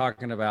he was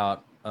talking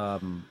about, I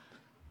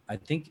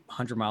think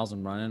 100 Miles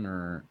and Running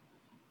or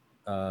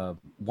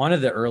one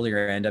of the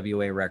earlier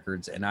NWA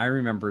records. And I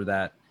remember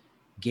that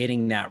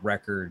getting that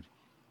record,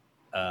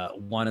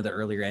 one of the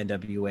earlier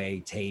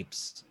NWA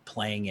tapes,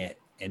 playing it.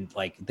 And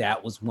like,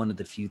 that was one of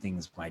the few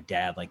things my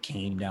dad like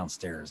came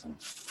downstairs and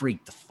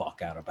freaked the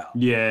fuck out about.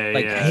 Yeah.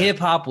 Like yeah. hip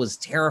hop was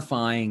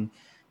terrifying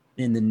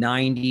in the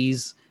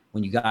 90s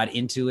when you got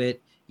into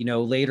it. You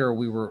know, later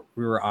we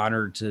were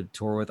honored to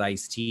tour with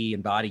Ice-T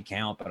and Body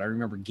Count, but I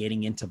remember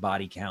getting into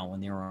Body Count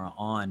when they were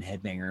on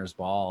Headbangers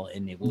Ball,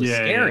 and it was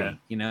scary,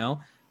 you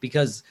know,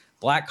 because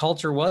Black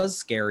culture was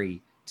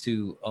scary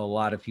to a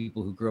lot of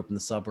people who grew up in the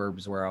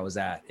suburbs where I was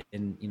at.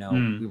 And, you know,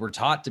 we were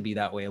taught to be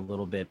that way a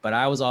little bit, but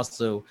I was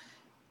also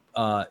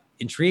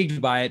intrigued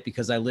by it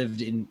because I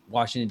lived in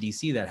Washington,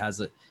 D.C. that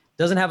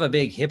doesn't have a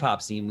big hip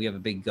hop scene. We have a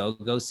big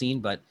go-go scene,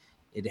 but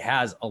it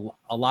has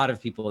a lot of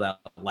people that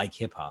like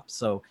hip hop.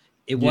 So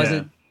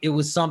it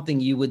was something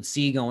you would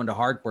see going to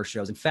hardcore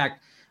shows. In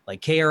fact,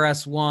 like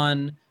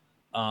KRS-One,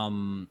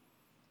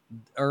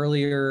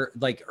 earlier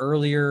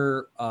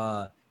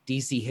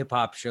DC hip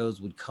hop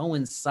shows would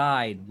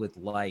coincide with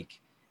like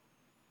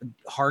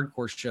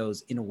hardcore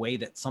shows in a way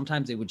that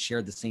sometimes they would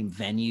share the same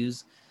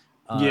venues.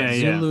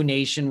 Zulu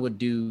Nation would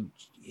do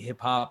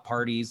hip hop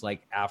parties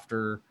like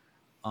after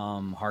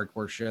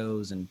hardcore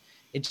shows, and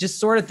it just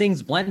sort of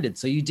things blended.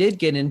 So you did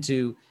get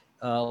into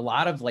a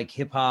lot of like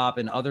hip hop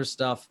and other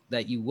stuff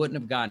that you wouldn't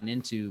have gotten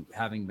into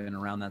having been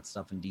around that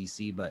stuff in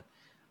DC, but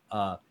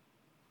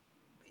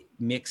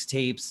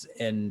mixtapes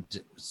and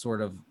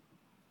sort of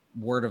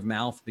word of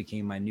mouth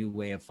became my new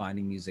way of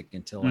finding music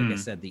until, like I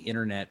said, the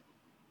internet.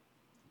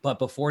 But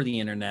before the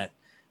internet,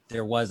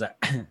 there was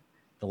the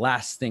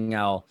last thing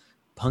I'll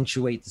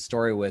punctuate the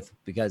story with,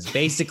 because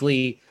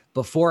basically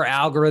before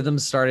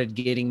algorithms started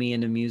getting me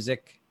into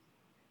music,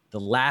 the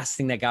last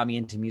thing that got me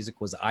into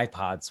music was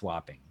iPod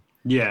swapping.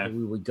 Yeah.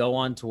 We would go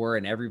on tour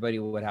and everybody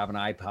would have an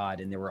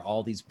iPod, and there were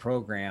all these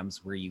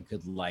programs where you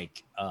could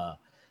like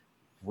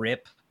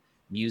rip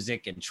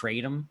music and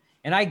trade them.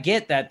 And I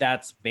get that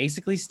that's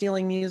basically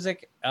stealing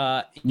music,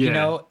 you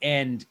know,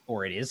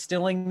 or it is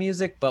stealing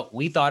music, but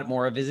we thought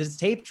more of it as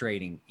tape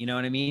trading. You know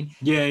what I mean?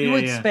 We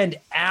would spend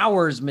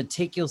hours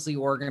meticulously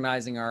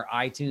organizing our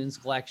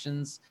iTunes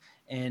collections.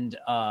 And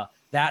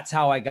that's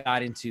how I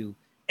got into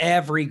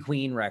every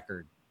Queen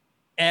record,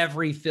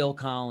 every Phil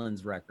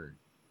Collins record.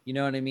 You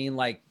know what I mean?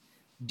 Like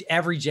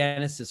every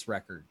Genesis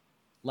record,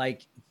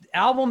 like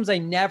albums I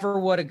never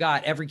would have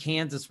got, every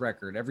Kansas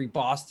record, every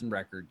Boston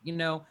record, you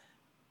know,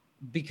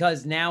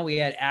 because now we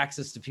had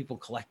access to people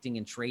collecting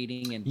and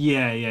trading and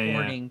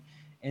recording.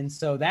 And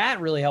so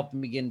that really helped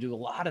me get into a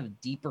lot of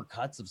deeper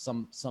cuts of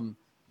some,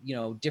 you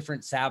know,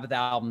 different Sabbath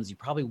albums you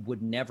probably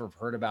would never have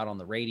heard about on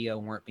the radio,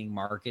 weren't being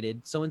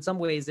marketed. So in some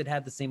ways it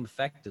had the same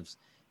effect of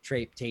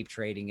tape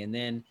trading. And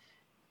then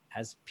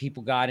as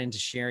people got into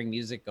sharing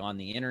music on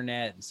the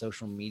internet and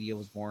social media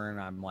was born,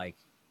 I'm like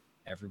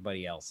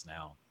everybody else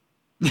now.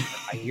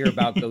 I hear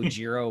about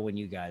Gojira when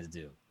you guys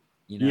do,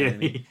 you know what I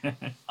mean?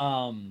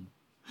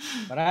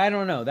 But I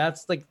don't know.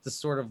 That's like the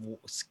sort of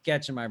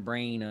sketch in my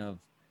brain of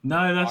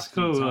that's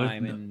cool.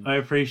 I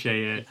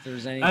appreciate it. If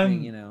there's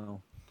anything, you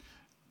know.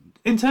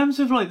 In terms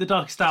of like the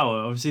Darkest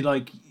Hour, obviously,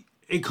 like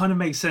it kind of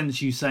makes sense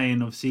you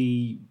saying,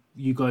 obviously,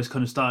 you guys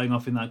kind of starting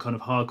off in that kind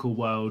of hardcore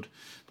world,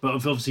 but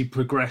have obviously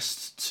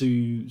progressed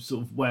to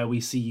sort of where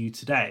we see you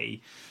today.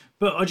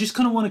 But I just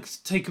kind of want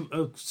to take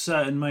a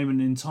certain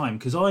moment in time,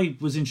 because I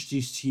was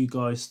introduced to you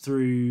guys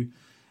through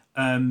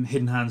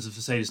Hidden Hands of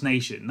the Sadist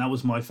Nation. That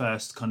was my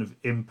first kind of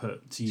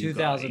input to you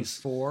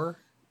 2004?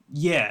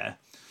 Yeah.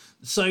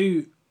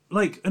 So,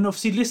 like, and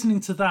obviously listening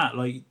to that,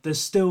 like,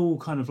 there's still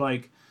kind of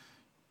like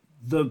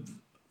the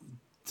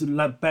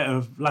lack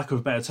of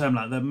a better term,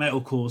 like the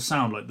metalcore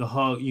sound, like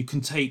you can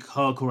take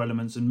hardcore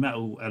elements and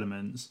metal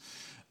elements,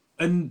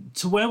 and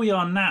to where we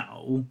are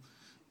now,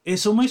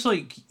 it's almost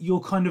like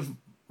you're kind of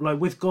like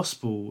with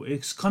gospel.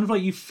 It's kind of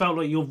like you felt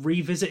like you're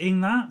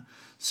revisiting that.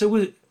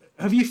 So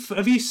have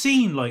you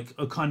seen like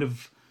a kind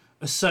of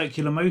a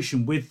circular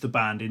motion with the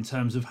band in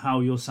terms of how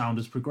your sound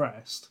has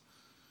progressed?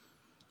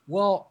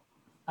 Well,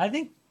 I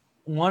think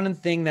one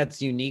thing that's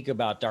unique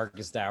about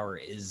Darkest Hour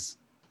is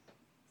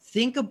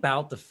think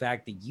about the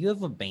fact that you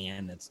have a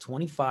band that's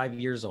 25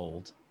 years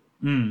old,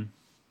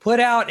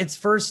 put out its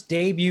first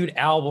debut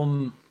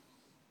album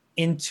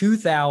in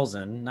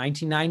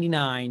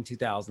 1999,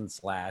 2000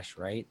 /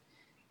 right?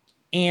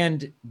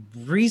 And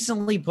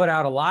recently put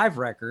out a live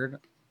record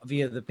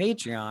via the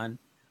Patreon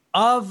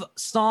of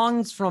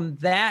songs from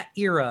that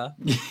era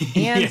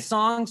and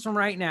songs from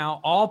right now,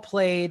 all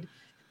played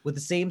with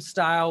the same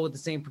style, with the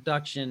same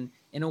production,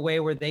 in a way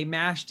where they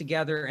mash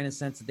together in a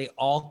sense that they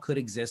all could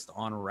exist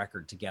on a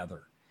record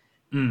together.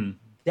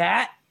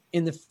 That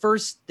in the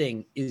first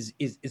thing is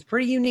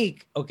pretty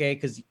unique, okay?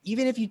 Because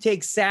even if you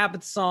take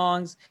Sabbath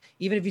songs,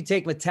 even if you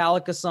take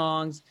Metallica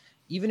songs,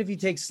 even if you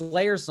take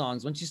Slayer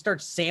songs, once you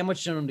start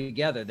sandwiching them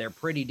together, they're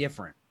pretty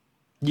different.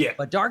 Yeah.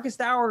 But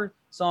Darkest Hour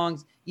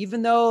songs,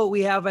 even though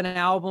we have an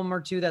album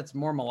or two that's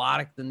more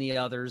melodic than the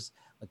others,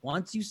 like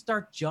once you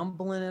start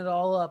jumbling it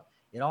all up,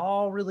 it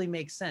all really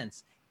makes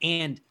sense.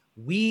 And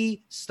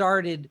we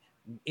started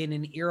in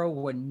an era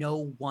where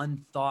no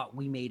one thought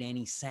we made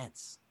any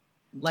sense.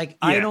 Like,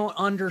 I don't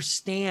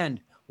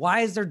understand. Why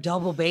is there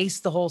double bass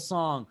the whole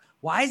song?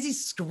 Why is he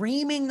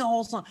screaming the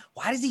whole song?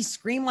 Why does he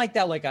scream like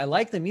that? Like, I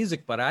like the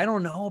music, but I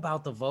don't know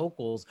about the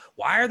vocals.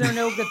 Why are there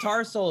no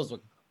guitar solos?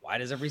 Why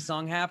does every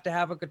song have to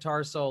have a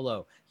guitar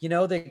solo? You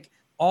know,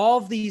 all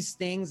of these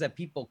things that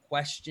people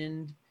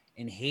questioned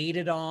and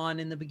hated on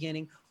in the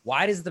beginning.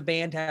 Why does the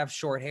band have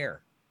short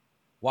hair?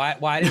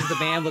 Why does the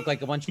band look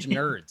like a bunch of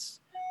nerds?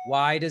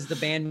 Why does the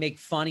band make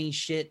funny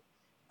shit?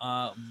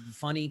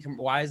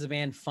 Why is the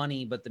band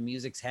funny, but the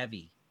music's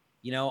heavy?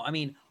 You know, I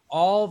mean,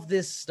 all of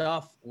this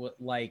stuff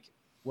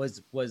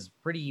was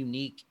pretty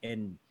unique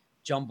and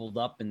jumbled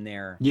up in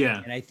there.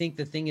 Yeah. And I think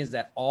the thing is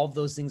that all of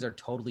those things are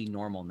totally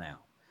normal now.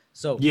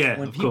 So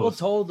when people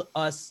told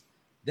us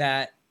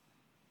that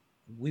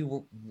we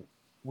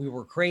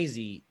were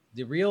crazy,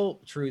 the real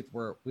truth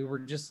we were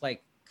just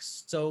like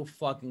so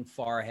fucking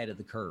far ahead of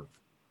the curve.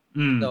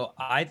 So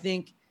I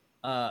think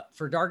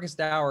for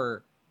Darkest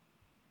Hour,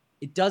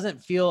 it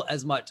doesn't feel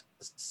as much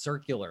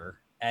circular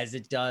as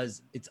it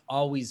does. It's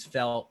always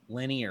felt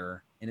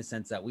linear in a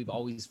sense that we've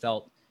always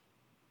felt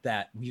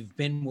that we've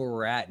been where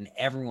we're at and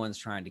everyone's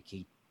trying to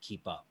keep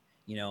up,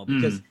 you know,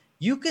 because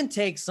you can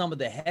take some of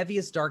the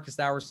heaviest Darkest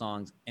Hour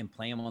songs and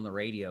play them on the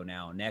radio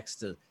now next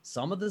to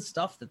some of the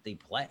stuff that they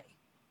play.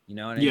 You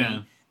know what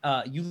I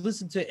mean? You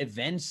listen to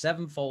Avenged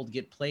Sevenfold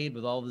get played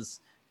with all this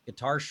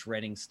guitar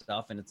shredding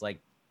stuff, and it's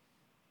like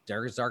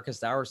there's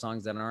Darkest Hour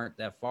songs that aren't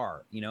that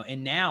far, you know.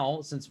 And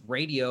now, since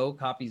radio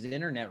copies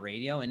internet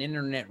radio and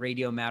internet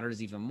radio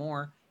matters even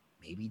more,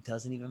 maybe it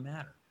doesn't even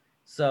matter.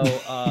 So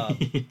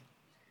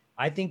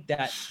I think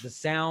that the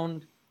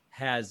sound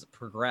has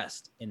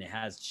progressed and it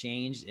has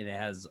changed and it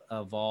has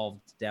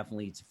evolved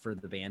definitely for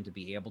the band to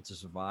be able to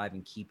survive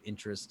and keep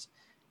interest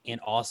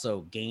and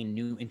also gain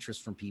new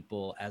interest from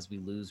people as we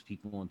lose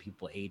people and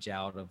people age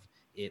out of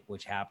it,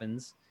 which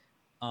happens.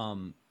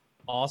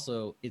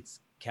 Also,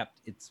 it's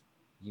kept its,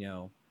 you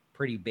know,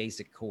 pretty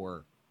basic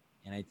core.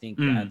 And I think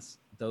that's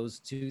those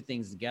two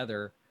things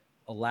together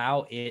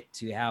allow it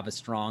to have a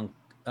strong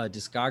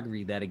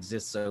discography that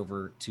exists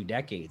over 2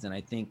 decades. And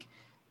I think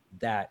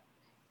that,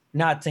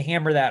 not to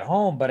hammer that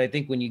home, but I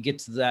think when you get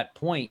to that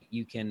point,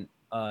 you can,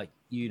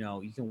 you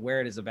know, you can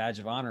wear it as a badge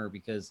of honor,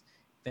 because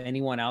if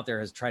anyone out there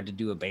has tried to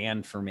do a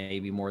band for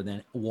maybe more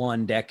than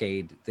 1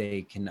 decade,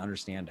 they can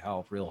understand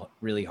how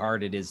really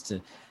hard it is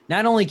to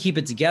not only keep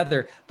it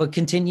together, but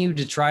continue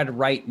to try to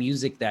write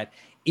music that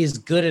is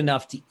good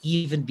enough to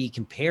even be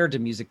compared to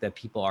music that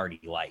people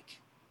already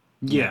like.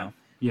 Yeah.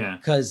 Yeah.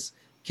 Because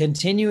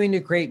continuing to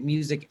create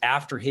music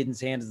after Hidden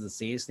Sands of the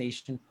Sadist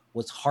Nation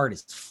was hard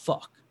as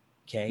fuck.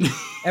 Okay.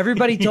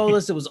 Everybody told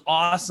us it was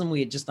awesome. We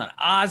had just done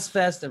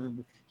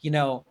Ozfest, you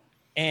know,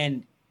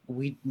 and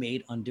we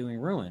made Undoing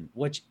Ruin,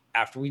 which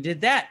after we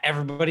did that,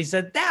 everybody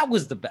said that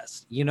was the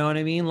best. You know what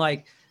I mean?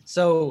 Like,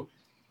 so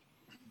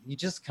you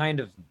just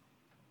kind of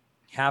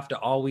have to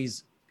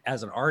always,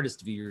 as an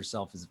artist, view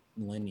yourself as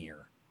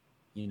linear,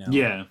 you know?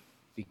 Yeah.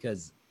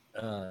 Because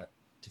to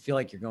feel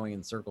like you're going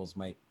in circles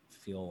might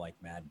feel like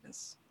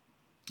madness.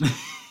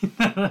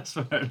 That's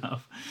fair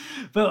enough.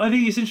 But I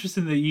think it's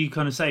interesting that you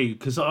kind of say,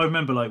 because I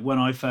remember like when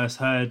I first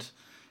heard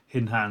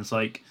Hidden Hands,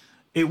 like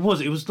it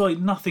was like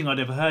nothing I'd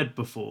ever heard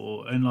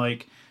before. And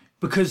like,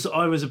 because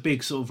I was a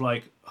big sort of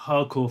like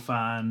hardcore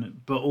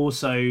fan, but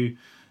also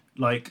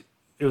like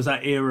it was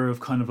that era of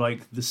kind of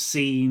like the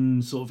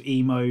scene sort of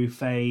emo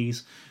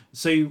phase.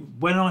 So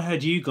when I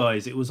heard you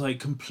guys, it was like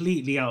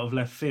completely out of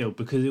left field,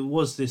 because it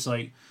was this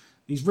like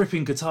these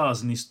ripping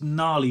guitars and these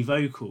gnarly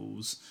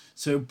vocals.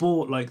 So it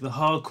brought like the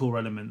hardcore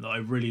element that I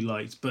really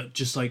liked, but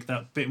just like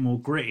that bit more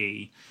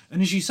gritty.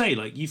 And as you say,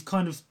 like you've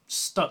kind of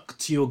stuck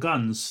to your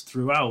guns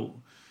throughout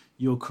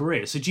your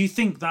career. So do you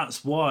think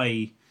that's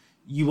why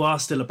you are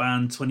still a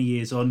band 20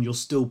 years on, you're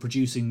still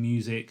producing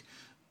music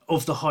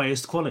of the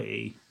highest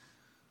quality?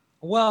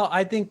 Well,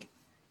 I think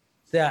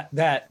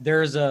that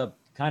there's a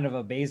kind of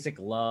a basic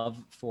love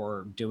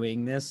for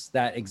doing this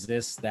that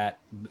exists, that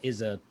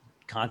is a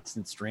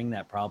constant string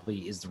that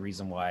probably is the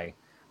reason why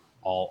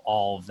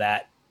all of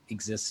that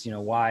exists, you know,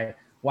 why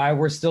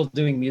we're still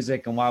doing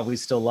music and why we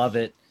still love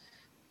it.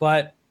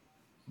 But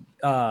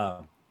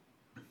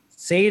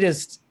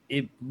Sadist,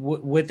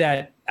 with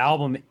that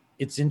album,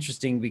 it's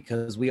interesting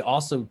because we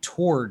also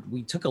toured.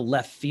 We took a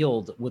left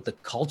field with the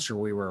culture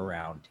we were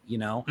around, you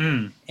know,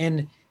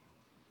 and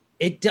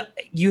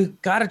you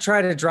got to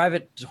try to drive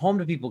it home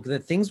to people,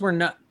 because things were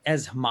not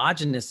as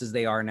homogenous as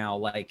they are now.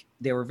 Like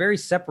they were very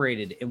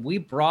separated, and we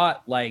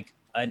brought like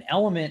an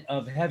element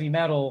of heavy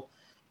metal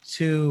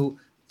to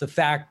the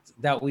fact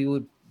that we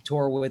would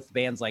tour with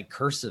bands like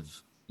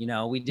Cursive. You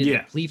know, we did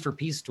the Plea for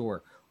Peace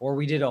tour, or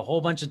we did a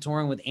whole bunch of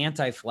touring with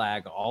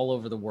Anti-Flag all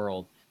over the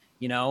world.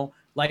 You know,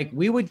 Like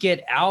we would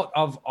get out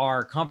of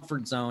our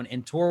comfort zone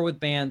and tour with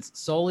bands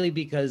solely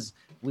because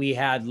we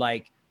had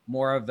like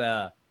more of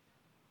a,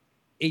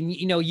 and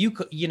you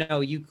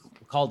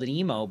called it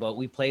emo, but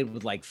we played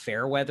with like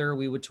Fairweather.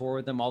 We would tour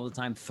with them all the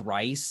time.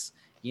 Thrice,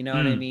 you know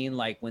what I mean?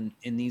 Like when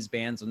in these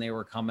bands, when they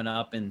were coming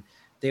up, and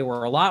they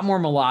were a lot more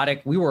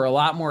melodic. We were a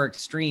lot more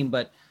extreme,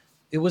 but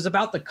it was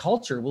about the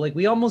culture. Like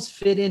we almost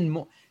fit in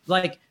more.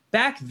 Like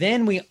back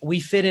then, we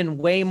fit in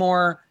way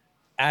more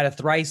at a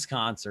Thrice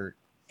concert,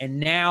 and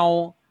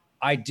now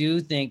I do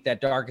think that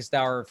Darkest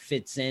Hour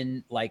fits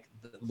in like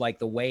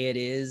the way it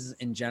is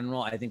in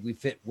general. I think we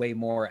fit way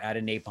more at a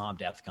Napalm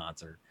Death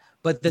concert.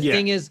 But the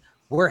thing is,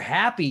 we're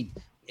happy.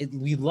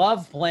 We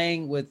love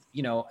playing with,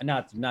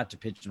 not to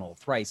pigeonhole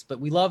Thrice, but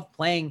we love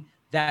playing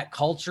that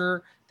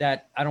culture,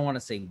 that I don't want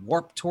to say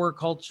Warped Tour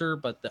culture,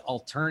 but the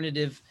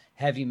alternative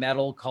heavy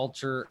metal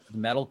culture, the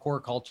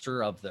metalcore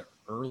culture of the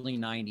early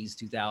 90s,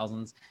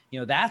 2000s.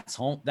 That's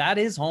home. That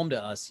is home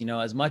to us,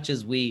 as much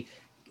as we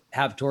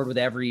have toured with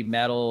every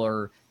metal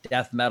or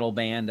death metal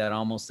band that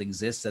almost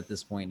exists at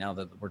this point now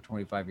that we're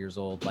 25 years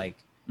old. Like,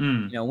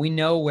 we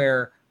know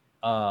where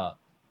a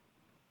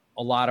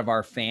lot of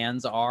our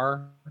fans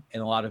are,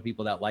 and a lot of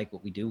people that like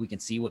what we do. We can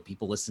see what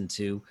people listen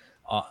to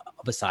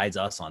besides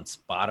us on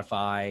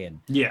Spotify and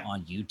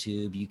on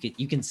YouTube.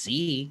 You can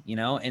see,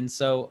 and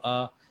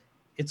so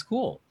it's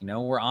cool.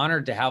 We're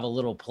honored to have a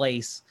little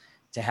place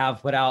to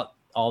have put out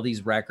all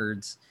these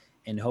records,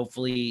 and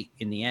hopefully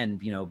in the end,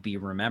 be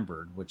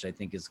remembered, which I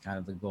think is kind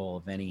of the goal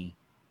of any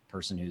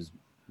person who's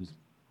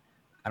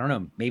I don't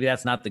know, maybe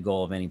that's not the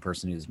goal of any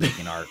person who's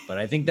making art, but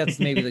I think that's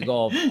maybe the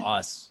goal of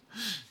us.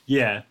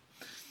 Yeah.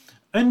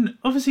 And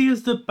obviously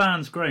as the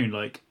band's grown,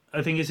 like,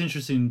 I think it's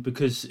interesting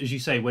because, as you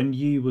say, when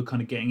you were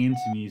kind of getting into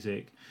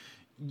music,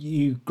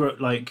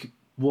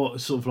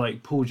 what sort of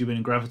like pulled you in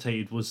and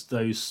gravitated was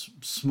those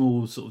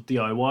small sort of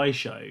DIY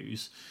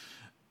shows.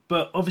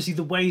 But obviously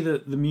the way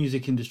that the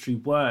music industry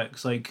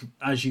works, like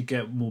as you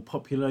get more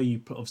popular,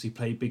 you obviously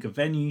play bigger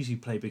venues, you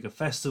play bigger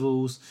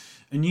festivals,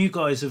 and you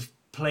guys have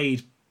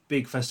played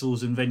big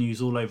festivals and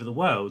venues all over the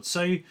world.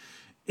 So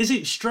is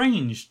it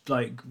strange,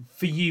 like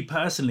for you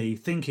personally,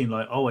 thinking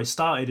like, oh, I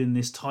started in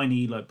this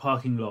tiny like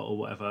parking lot or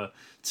whatever,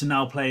 to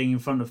now playing in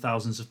front of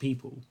thousands of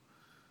people?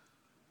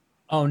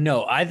 Oh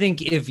no, I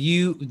think if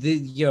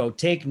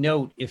take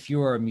note, if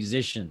you're a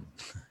musician,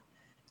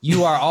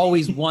 you are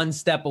always one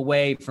step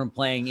away from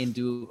playing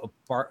into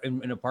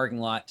in a parking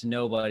lot to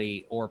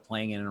nobody, or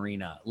playing in an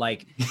arena.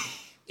 Like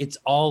it's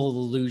all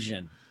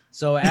illusion.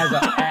 So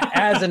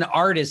as an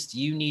artist,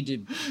 you need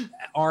to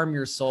arm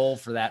your soul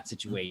for that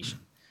situation.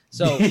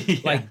 So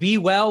like Be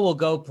Well will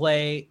go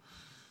play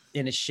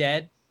in a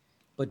shed,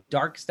 but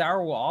Darkest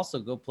Hour will also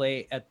go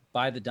play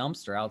by the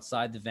dumpster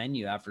outside the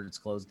venue after it's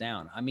closed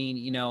down. I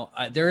mean,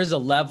 there is a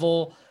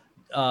level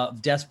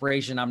of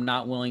desperation I'm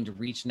not willing to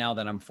reach now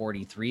that I'm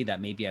 43 that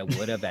maybe I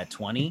would have at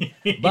 20.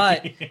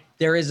 But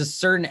there is a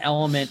certain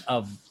element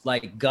of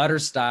like gutter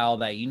style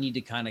that you need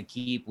to kind of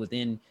keep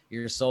within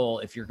your soul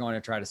if you're going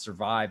to try to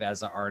survive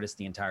as an artist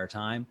the entire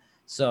time.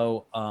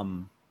 So,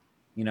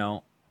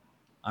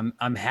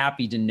 I'm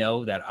happy to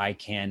know that I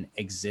can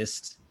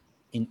exist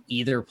in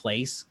either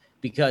place,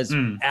 because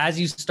as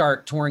you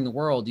start touring the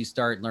world, you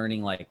start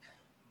learning like,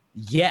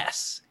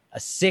 yes, a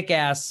sick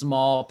ass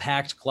small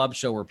packed club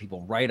show where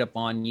people right up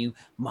on you,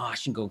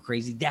 mosh and go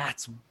crazy.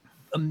 That's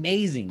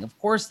amazing. Of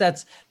course,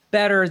 that's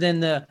better than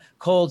the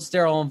cold,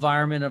 sterile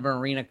environment of an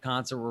arena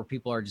concert where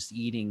people are just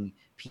eating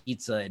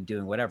pizza and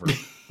doing whatever.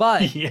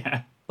 But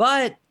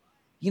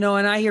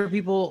and I hear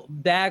people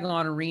bag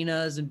on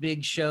arenas and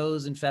big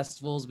shows and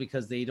festivals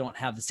because they don't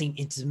have the same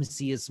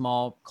intimacy as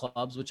small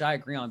clubs, which I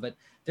agree on. But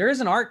there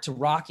is an art to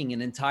rocking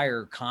an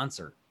entire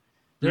concert.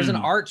 There's an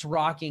art to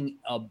rocking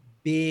a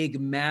big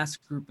mass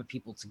group of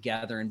people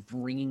together and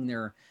bringing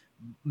their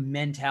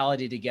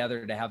mentality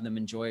together to have them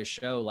enjoy a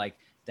show like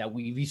that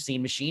we've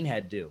seen Machine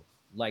Head do.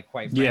 Like,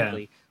 quite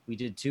frankly, we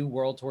did 2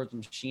 world tours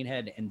with Machine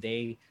Head, and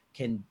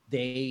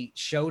they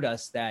showed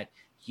us that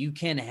you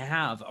can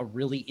have a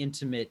really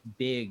intimate,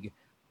 big,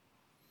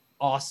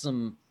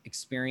 awesome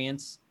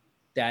experience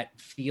that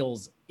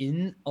feels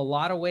in a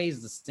lot of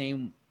ways the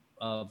same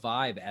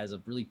vibe as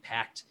a really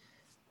packed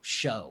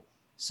show.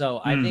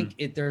 So I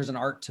think there's an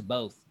art to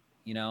both,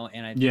 and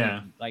I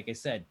think, like I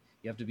said,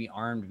 you have to be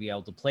armed to be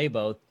able to play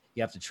both.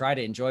 You have to try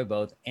to enjoy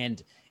both.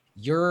 And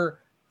your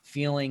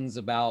feelings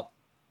about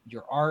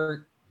your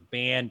art, your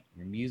band,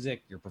 your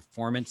music, your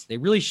performance, they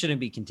really shouldn't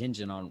be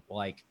contingent on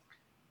like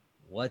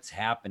what's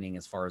happening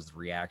as far as the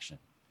reaction.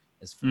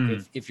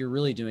 If you're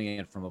really doing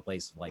it from a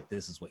place of like,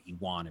 this is what you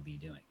want to be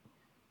doing,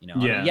 I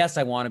mean, yes,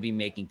 I want to be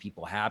making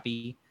people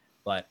happy,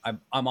 but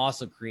I'm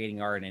also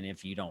creating art. And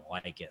if you don't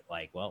like it,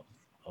 like, well,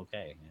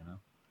 okay,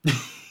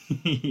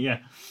 Yeah.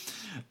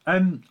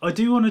 I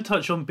do want to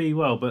touch on Be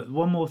Well, but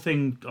one more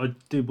thing I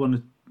do want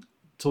to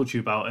talk to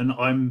you about, and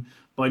I'm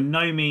by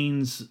no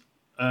means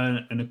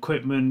an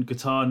equipment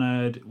guitar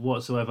nerd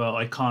whatsoever.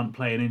 I can't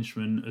play an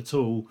instrument at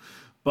all,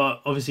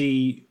 but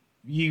obviously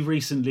you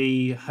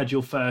recently had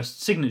your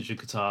first signature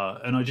guitar,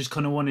 and I just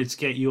kind of wanted to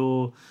get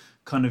your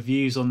kind of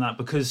views on that,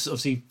 because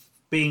obviously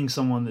being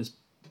someone that's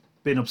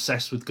been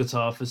obsessed with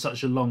guitar for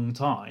such a long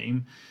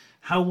time,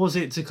 how was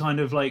it to kind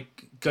of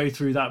like go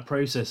through that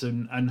process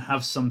and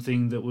have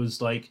something that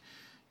was like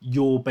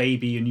your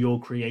baby and your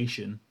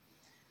creation?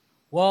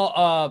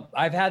 Well,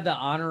 I've had the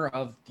honor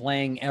of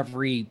playing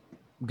every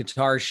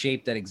guitar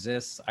shape that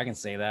exists. I can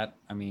say that.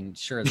 I mean,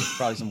 sure, there's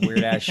probably some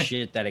weird ass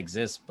shit that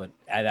exists, but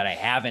that I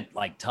haven't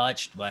like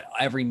touched. But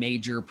every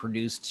major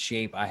produced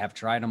shape, I have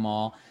tried them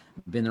all.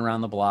 Been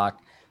around the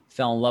block.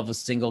 Fell in love with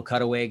single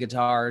cutaway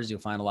guitars. You'll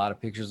find a lot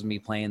of pictures of me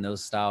playing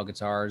those style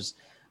guitars.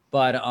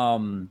 But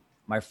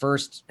my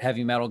first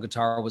heavy metal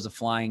guitar was a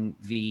Flying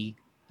V,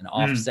 an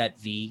offset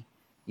V.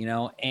 You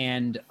know,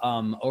 and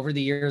over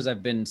the years,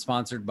 I've been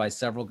sponsored by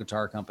several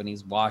guitar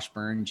companies,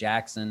 Washburn,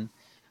 Jackson,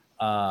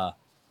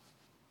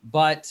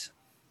 but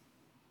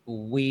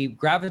we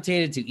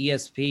gravitated to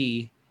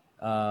ESP,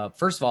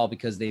 first of all,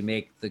 because they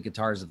make the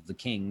guitars of the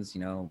Kings,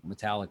 you know,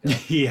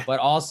 Metallica, Yeah. but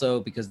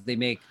also because they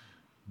make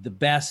the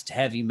best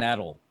heavy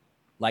metal,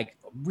 like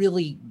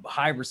really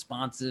high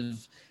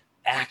responsive,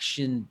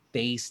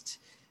 action-based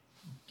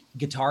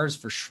guitars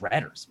for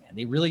shredders, man.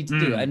 They really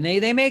do. And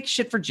they make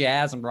shit for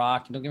jazz and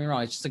rock. Don't get me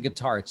wrong, it's just a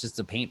guitar, it's just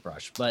a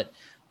paintbrush. But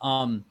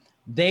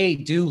they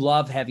do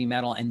love heavy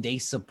metal and they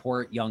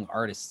support young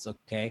artists.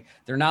 Okay.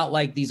 They're not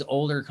like these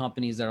older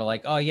companies that are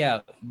like, oh yeah,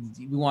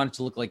 we want it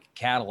to look like a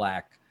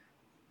Cadillac,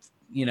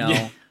 you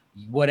know,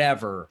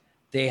 whatever.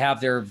 They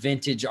have their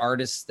vintage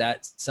artists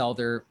that sell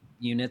their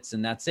units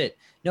and that's it.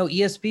 No,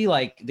 ESP,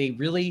 like they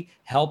really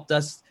helped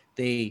us.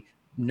 They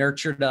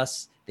nurtured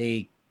us.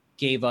 They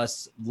gave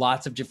us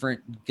lots of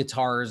different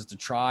guitars to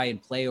try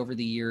and play over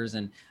the years.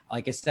 And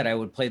like I said, I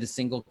would play the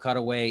single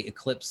cutaway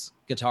Eclipse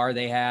guitar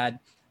they had.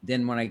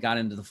 Then when I got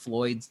into the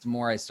Floyds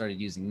more, I started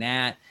using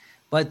that.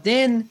 But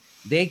then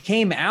they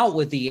came out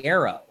with the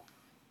Arrow.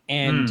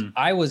 And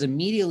I was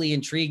immediately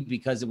intrigued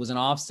because it was an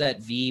offset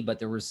V, but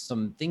there were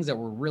some things that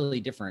were really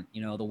different.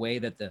 You know, the way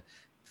that the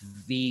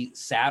V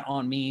sat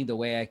on me, the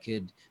way I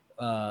could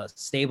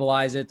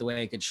stabilize it, the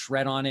way I could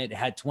shred on it. It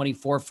had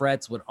 24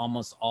 frets, with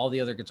almost all the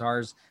other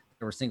guitars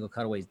that were single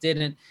cutaways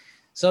didn't.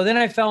 So then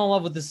I fell in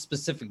love with this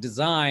specific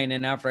design.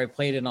 And after I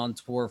played it on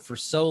tour for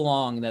so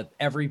long that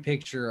every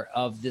picture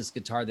of this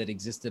guitar that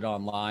existed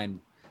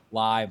online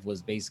live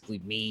was basically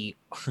me,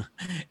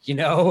 you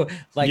know,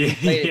 like we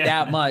played it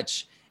that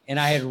much. And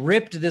I had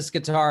ripped this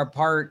guitar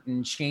apart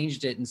and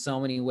changed it in so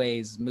many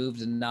ways,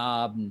 moved a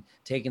knob and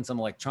taken some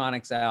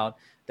electronics out,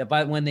 that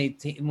by when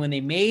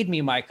they made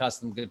me my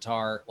custom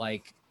guitar,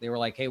 like they were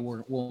like, hey,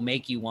 we'll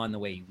make you one the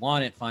way you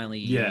want it. Finally,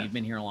 you've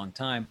been here a long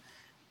time.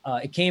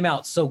 It came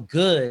out so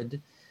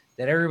good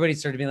that everybody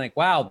started being like,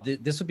 wow,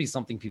 this would be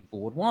something people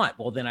would want.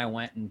 Well, then I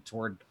went and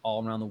toured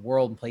all around the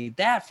world and played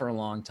that for a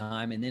long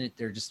time. And then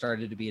there just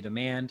started to be a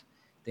demand.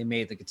 They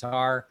made the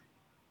guitar,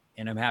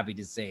 and I'm happy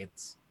to say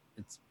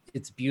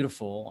it's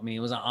beautiful. I mean,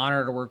 it was an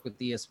honor to work with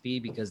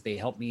ESP because they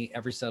helped me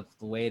every step of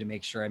the way to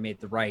make sure I made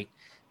the right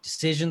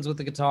decisions with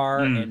the guitar,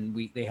 and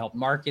they helped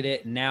market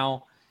it. And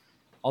now,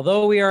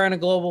 although we are in a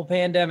global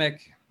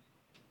pandemic,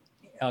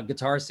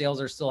 guitar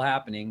sales are still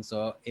happening.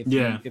 So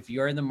if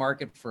you're in the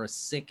market for a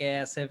sick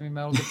ass heavy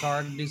metal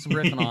guitar to do some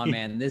riffing on,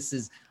 man,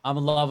 I'm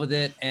in love with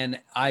it. And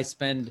I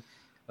spend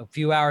a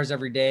few hours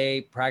every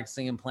day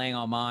practicing and playing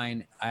on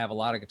mine. I have a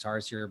lot of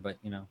guitars here, but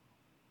you know,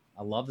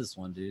 I love this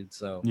one, dude.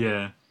 So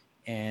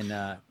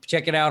and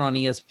check it out on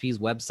ESP's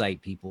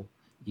website, people.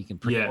 You can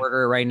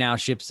pre-order it right now,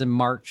 ships in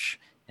March,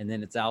 and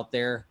then it's out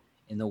there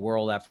in the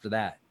world after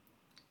that.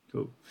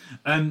 Cool.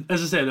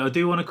 As I said, I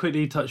do want to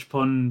quickly touch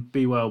upon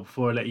Be Well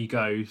before I let you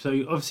go.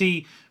 So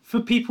obviously, for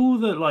people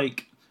that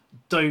like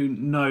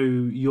don't know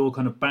your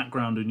kind of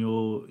background and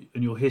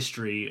your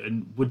history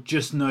and would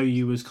just know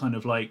you as kind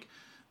of like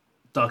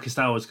Darkest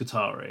Hour's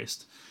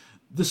guitarist,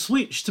 the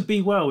switch to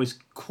Be Well is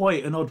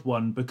quite an odd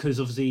one because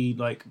obviously,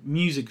 like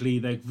musically,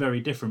 they're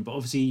very different. But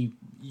obviously,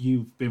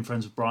 you've been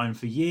friends with Brian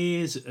for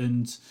years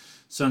and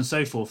so on and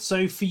so forth.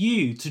 So for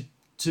you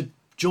to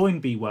join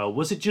Be Well,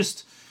 was it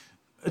just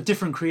a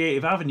different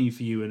creative avenue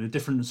for you and a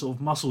different sort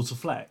of muscle to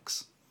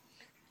flex?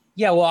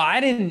 Yeah, well,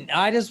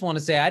 I just want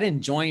to say I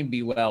didn't join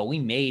Be Well. We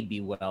made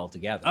Be Well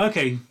together.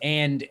 Okay.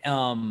 And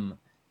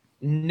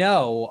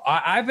no,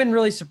 I've been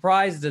really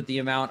surprised at the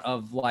amount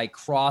of like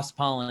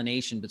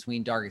cross-pollination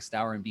between Darkest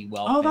Hour and Be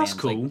Well. Oh, fans. that's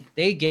cool. Like,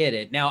 they get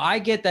it. Now, I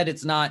get that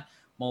it's not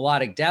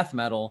melodic death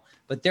metal,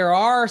 but there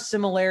are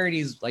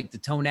similarities, like the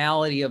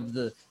tonality of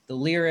the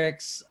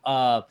lyrics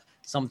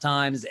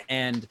sometimes,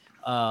 and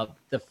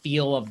the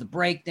feel of the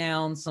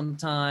breakdown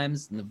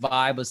sometimes, and the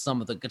vibe of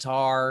some of the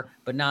guitar,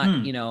 but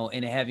not, you know,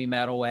 in a heavy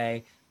metal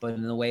way, but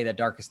in the way that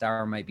Darkest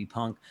Hour might be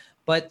punk.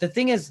 But the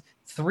thing is,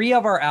 3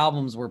 of our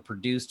albums were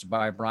produced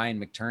by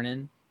Brian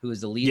McTernan, who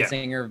is the lead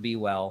singer of Be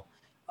Well.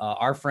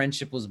 Our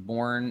friendship was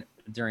born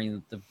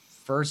during the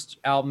first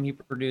album he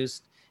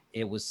produced.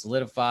 It was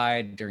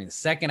solidified during the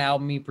second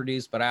album he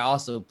produced, but I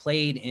also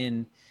played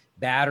in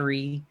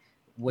Battery,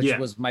 which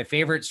was my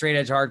favorite straight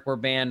edge hardcore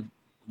band,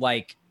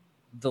 like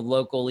the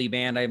locally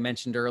band I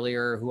mentioned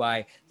earlier, who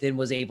I then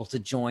was able to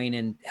join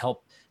and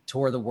help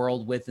tour the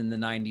world with in the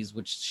 90s,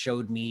 which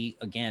showed me,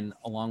 again,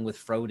 along with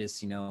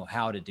Frodis,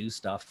 how to do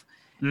stuff.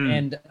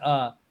 And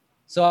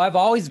so I've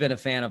always been a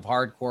fan of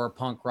hardcore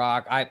punk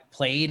rock. I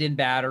played in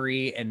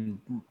Battery, and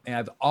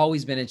I've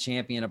always been a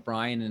champion of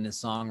Brian and his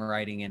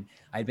songwriting. And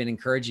I've been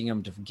encouraging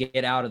him to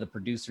get out of the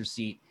producer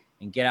seat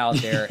and get out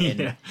there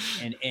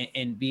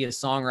and be a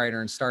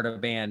songwriter and start a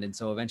band. And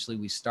so eventually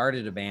we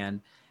started a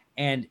band,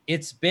 and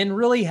it's been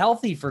really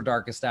healthy for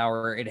Darkest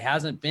Hour. It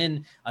hasn't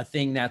been a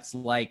thing that's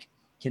like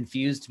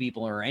confused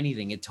people or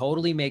anything. It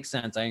totally makes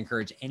sense. I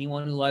encourage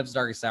anyone who loves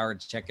Darkest Hour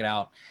to check it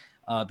out.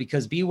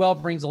 Because Be Well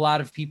brings a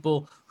lot of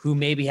people who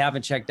maybe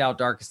haven't checked out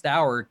Darkest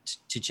Hour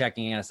to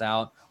checking us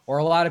out, or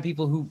a lot of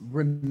people who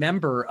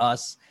remember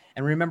us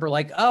and remember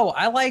like, oh,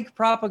 I like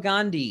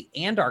Propagandhi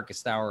and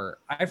Darkest Hour.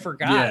 I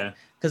forgot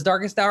because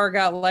Darkest Hour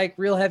got like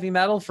real heavy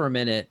metal for a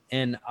minute,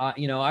 and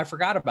I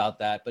forgot about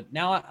that. But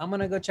now I'm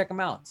gonna go check them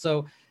out.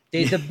 So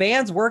the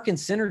bands work in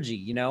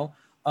synergy.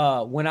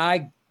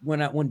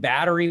 When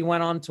Battery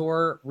went on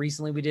tour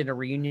recently, we did a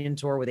reunion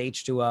tour with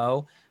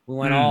H2O. We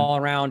went all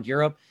around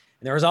Europe.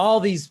 And there was all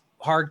these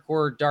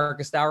hardcore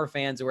Darkest Hour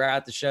fans who were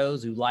at the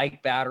shows, who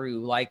like Battery, who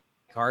like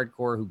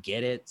hardcore, who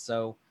get it.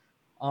 So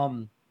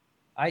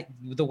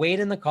the Weight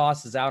and the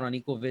Cost is out on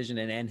Equal Vision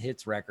and End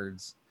Hits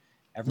Records.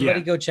 Everybody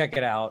go check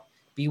it out.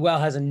 Be Well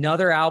has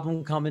another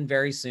album coming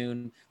very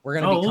soon. We're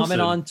going to be coming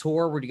on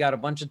tour. We got a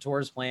bunch of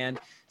tours planned.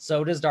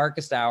 So does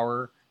Darkest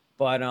Hour.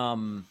 But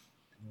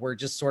we're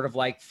just sort of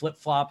like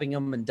flip-flopping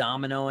them and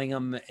dominoing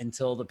them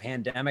until the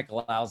pandemic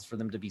allows for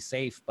them to be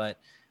safe. But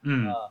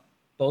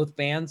both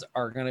bands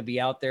are going to be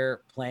out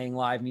there playing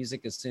live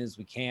music as soon as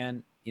we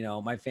can.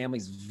 My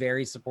family's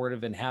very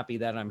supportive and happy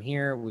that I'm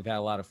here. We've had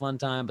a lot of fun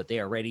time, but they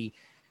are ready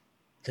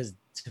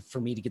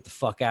for me to get the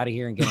fuck out of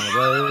here and get on the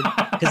road,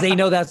 because they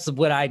know that's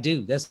what I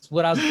do. That's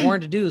what I was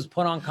born to do, is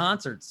put on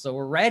concerts. So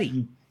we're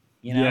ready.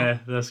 Yeah,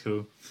 that's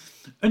cool.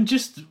 And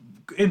just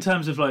in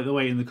terms of like the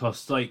Weight and the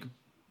Cost, like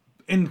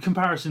in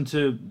comparison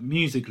to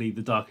musically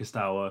The Darkest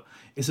Hour,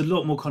 it's a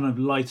lot more kind of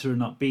lighter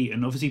and upbeat.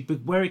 And obviously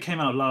where it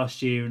came out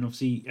last year, and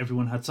obviously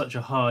everyone had such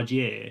a hard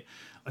year,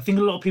 I think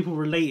a lot of people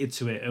related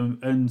to it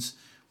and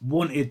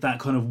wanted that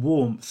kind of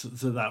warmth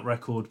that that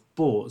record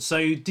brought.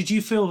 So did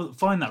you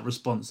find that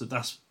response,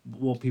 that's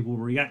what people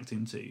were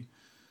reacting to?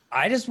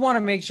 I just want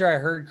to make sure I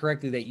heard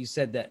correctly that you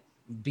said that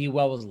Be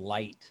Well was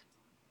light.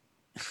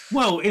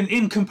 Well,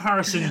 in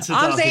comparson to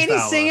I'm saying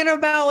he's singing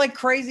about like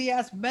crazy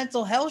ass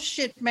mental health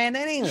shit, man.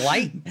 That ain't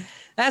light.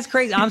 That's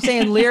crazy. I'm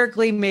saying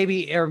lyrically,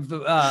 maybe, or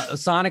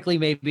sonically,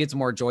 maybe it's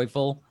more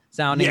joyful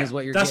sounding is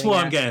what you're that's getting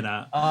what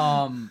at.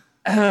 I'm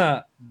getting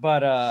at.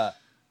 But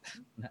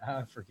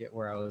I forget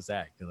where I was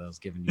at because I was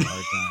giving you a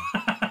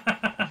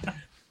hard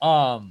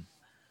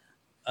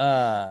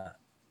time.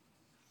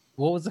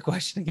 What was the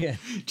question again?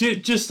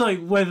 Just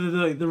like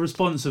whether the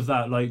response of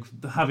that, like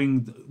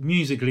having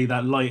musically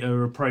that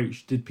lighter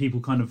approach, did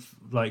people kind of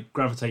like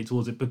gravitate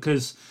towards it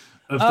because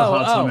of the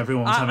hard time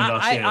everyone was having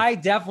last year? I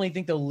definitely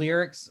think the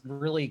lyrics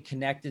really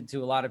connected to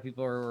a lot of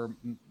people who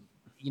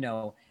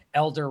are,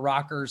 elder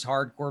rockers,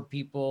 hardcore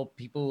people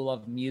who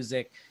love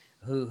music,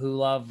 who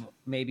love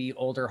maybe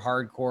older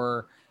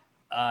hardcore,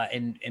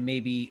 and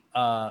maybe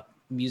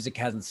music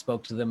hasn't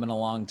spoke to them in a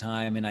long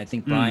time. And I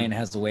think Brian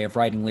has a way of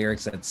writing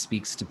lyrics that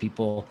speaks to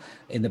people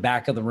in the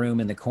back of the room,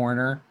 in the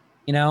corner,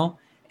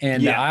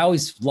 and I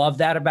always loved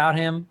that about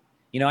him.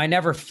 I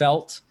never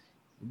felt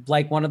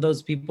like one of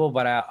those people,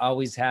 but I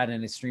always had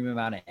an extreme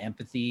amount of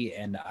empathy,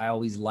 and I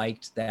always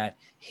liked that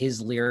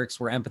his lyrics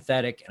were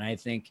empathetic. And I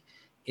think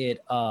it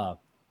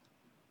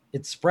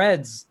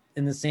spreads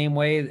in the same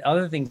way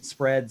other things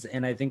spreads.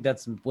 And I think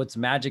that's what's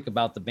magic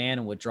about the band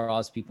and what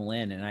draws people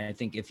in. And I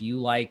think if you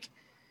like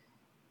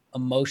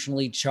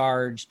emotionally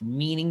charged,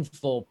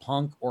 meaningful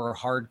punk or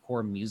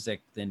hardcore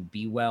music, then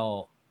Be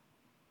Well,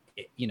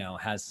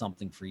 has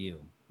something for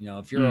you.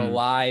 If you're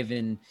alive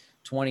in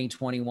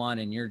 2021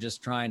 and you're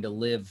just trying to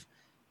live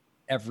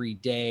every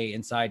day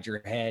inside your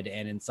head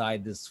and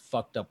inside this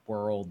fucked up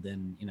world,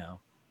 then,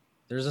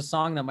 there's a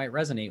song that might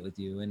resonate with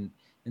you. And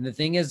the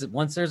thing is,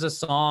 once there's a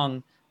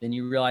song, then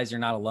you realize you're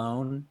not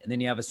alone, and then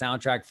you have a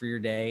soundtrack for your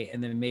day,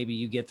 and then maybe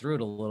you get through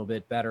it a little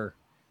bit better,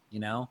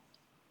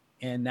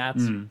 And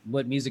that's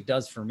what music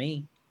does for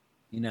me,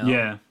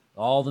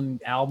 all the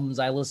albums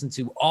I listen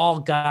to all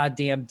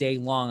goddamn day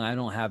long, I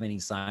don't have any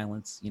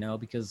silence,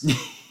 because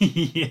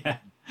yeah,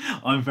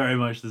 I'm very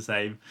much the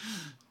same.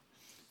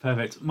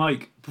 Perfect.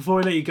 Mike, before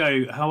I let you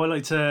go, how I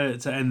like to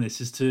end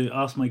this is to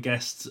ask my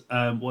guests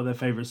what their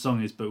favorite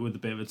song is, but with a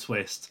bit of a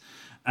twist.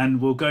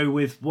 And we'll go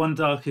with one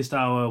Darkest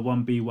Hour,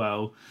 one Be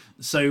Well.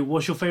 So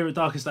what's your favorite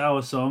Darkest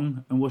Hour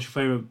song, and what's your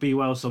favorite Be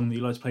Well song that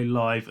you like to play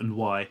live, and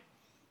why?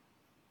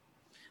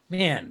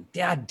 Man,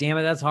 god damn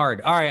it, that's hard.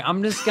 All right,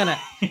 I'm just gonna.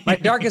 My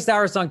Darkest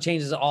Hour song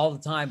changes all the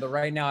time, but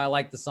right now I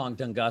like the song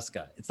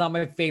Tunguska. It's not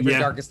my favorite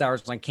Darkest Hour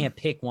song. I can't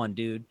pick one,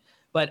 dude.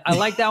 But I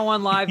like that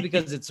one live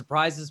because it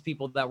surprises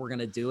people that we're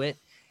gonna do it.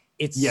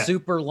 it's Yeah.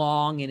 super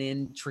long and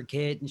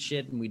intricate and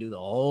shit, and we do the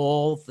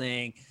whole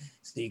thing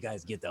so you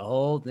guys get the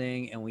whole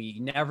thing. And we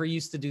never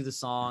used to do the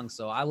song,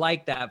 so I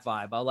like that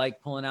vibe. I like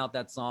pulling out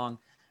that song.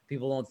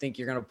 People don't think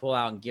you're going to pull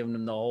out and giving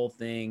them the whole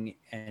thing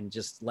and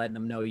just letting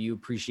them know you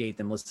appreciate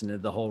them listening to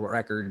the whole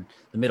record,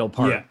 the middle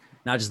part,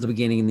 not just the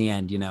beginning and the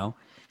end, you know?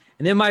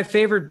 And then my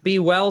favorite Be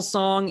Well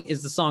song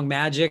is the song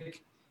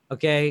Magic.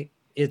 Okay.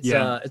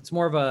 It's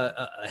more of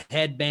a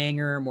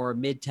headbanger, more a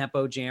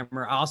mid-tempo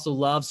jammer. I also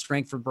love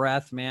Strength for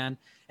Breath, man.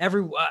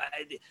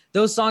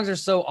 Those songs are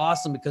so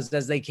awesome because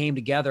as they came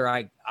together,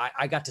 I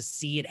got to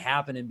see it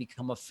happen and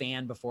become a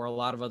fan before a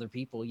lot of other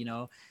people, you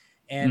know?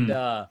 And,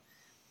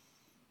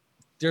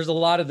 there's a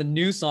lot of the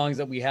new songs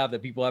that we have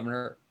that people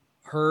haven't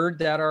heard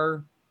that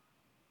are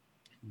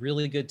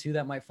really good too,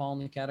 that might fall in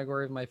the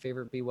category of my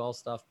favorite Be Well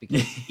stuff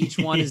because each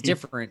one is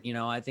different, you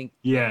know, I think.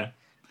 Yeah.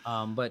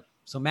 But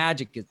so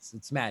Magic,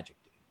 it's magic.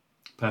 Dude.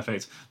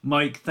 Perfect.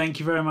 Mike, thank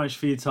you very much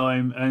for your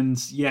time.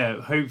 And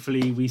yeah,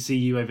 hopefully we see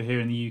you over here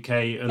in the UK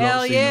a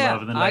lot sooner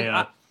rather than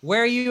later.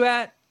 Where are you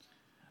at?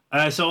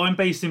 So I'm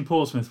based in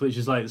Portsmouth, which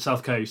is like the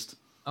South Coast.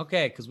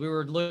 Okay, because we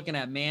were looking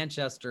at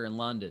Manchester and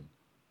London.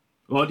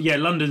 Well, yeah,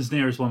 London's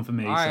nearest one for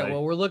me. All right,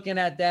 well, we're looking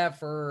at that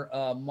for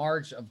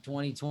March of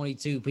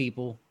 2022,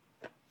 people.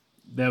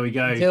 There we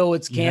go. Until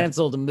it's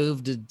canceled and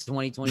moved to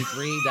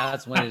 2023,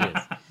 that's when it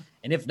is.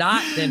 And if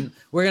not, then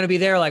we're going to be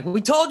there like, we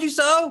told you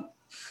so.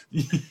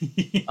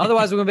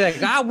 Otherwise, we're going to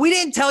be like, we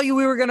didn't tell you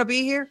we were going to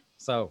be here.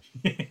 So.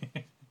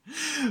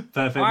 Perfect.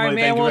 All right, Mike, man, thank you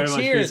very much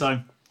for your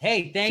time.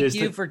 Hey, thank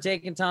you for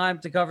taking time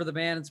to cover the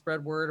band and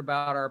spread word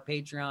about our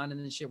Patreon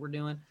and the shit we're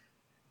doing.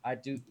 I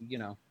do, you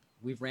know.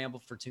 We've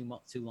rambled for too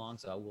long,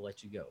 so I will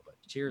let you go. But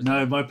cheers.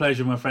 No, my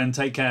pleasure, my friend.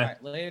 Take care. All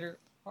right, later.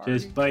 Party.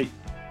 Cheers. Bye.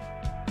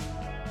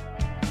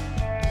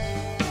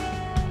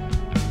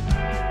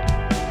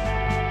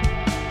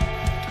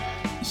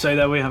 So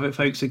there we have it,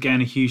 folks.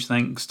 Again, a huge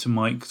thanks to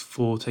Mike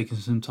for taking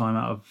some time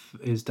out of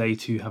his day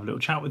to have a little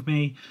chat with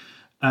me.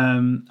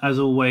 As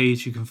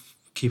always, you can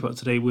keep up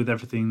to date with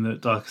everything that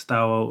Darkest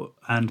Hour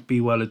and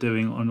Be Well are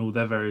doing on all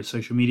their various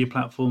social media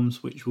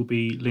platforms, which will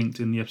be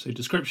linked in the episode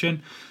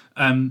description.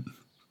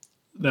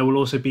 There will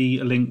also be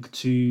a link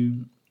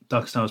to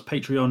Darkest Hour's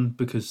Patreon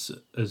because,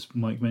 as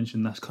Mike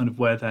mentioned, that's kind of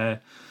where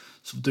they're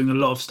sort of doing a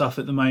lot of stuff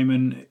at the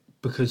moment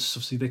because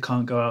obviously they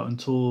can't go out and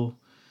tour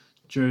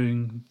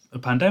during a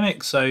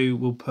pandemic. So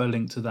we'll put a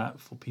link to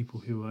that for people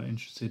who are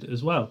interested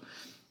as well.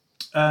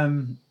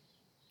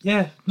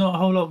 Yeah, not a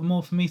whole lot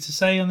more for me to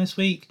say on this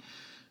week.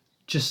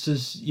 Just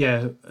as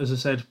I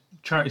said,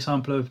 charity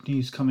sampler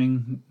news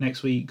coming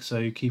next week,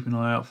 so keep an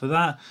eye out for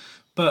that.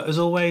 But as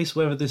always,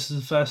 whether this is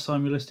the first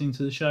time you're listening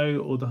to the show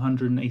or the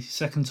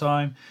 182nd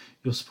time,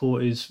 your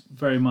support is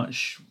very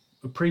much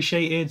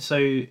appreciated.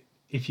 So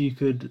if you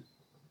could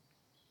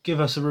give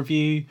us a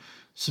review,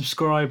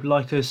 subscribe,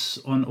 like us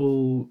on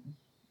all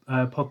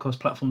podcast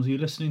platforms you're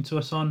listening to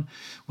us on.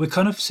 We're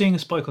kind of seeing a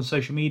spike on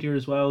social media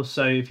as well.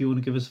 So if you want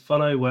to give us a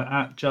follow, we're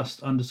at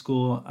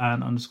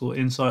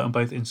 @just_and_insight on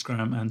both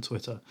Instagram and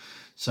Twitter.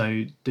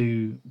 So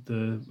do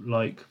the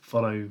like,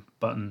 follow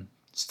button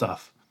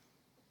stuff.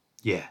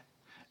 Yeah.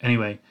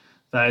 Anyway,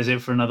 that is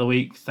it for another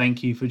week.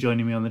 Thank you for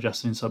joining me on the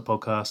Just and Insight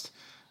podcast,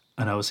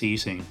 and I will see you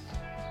soon.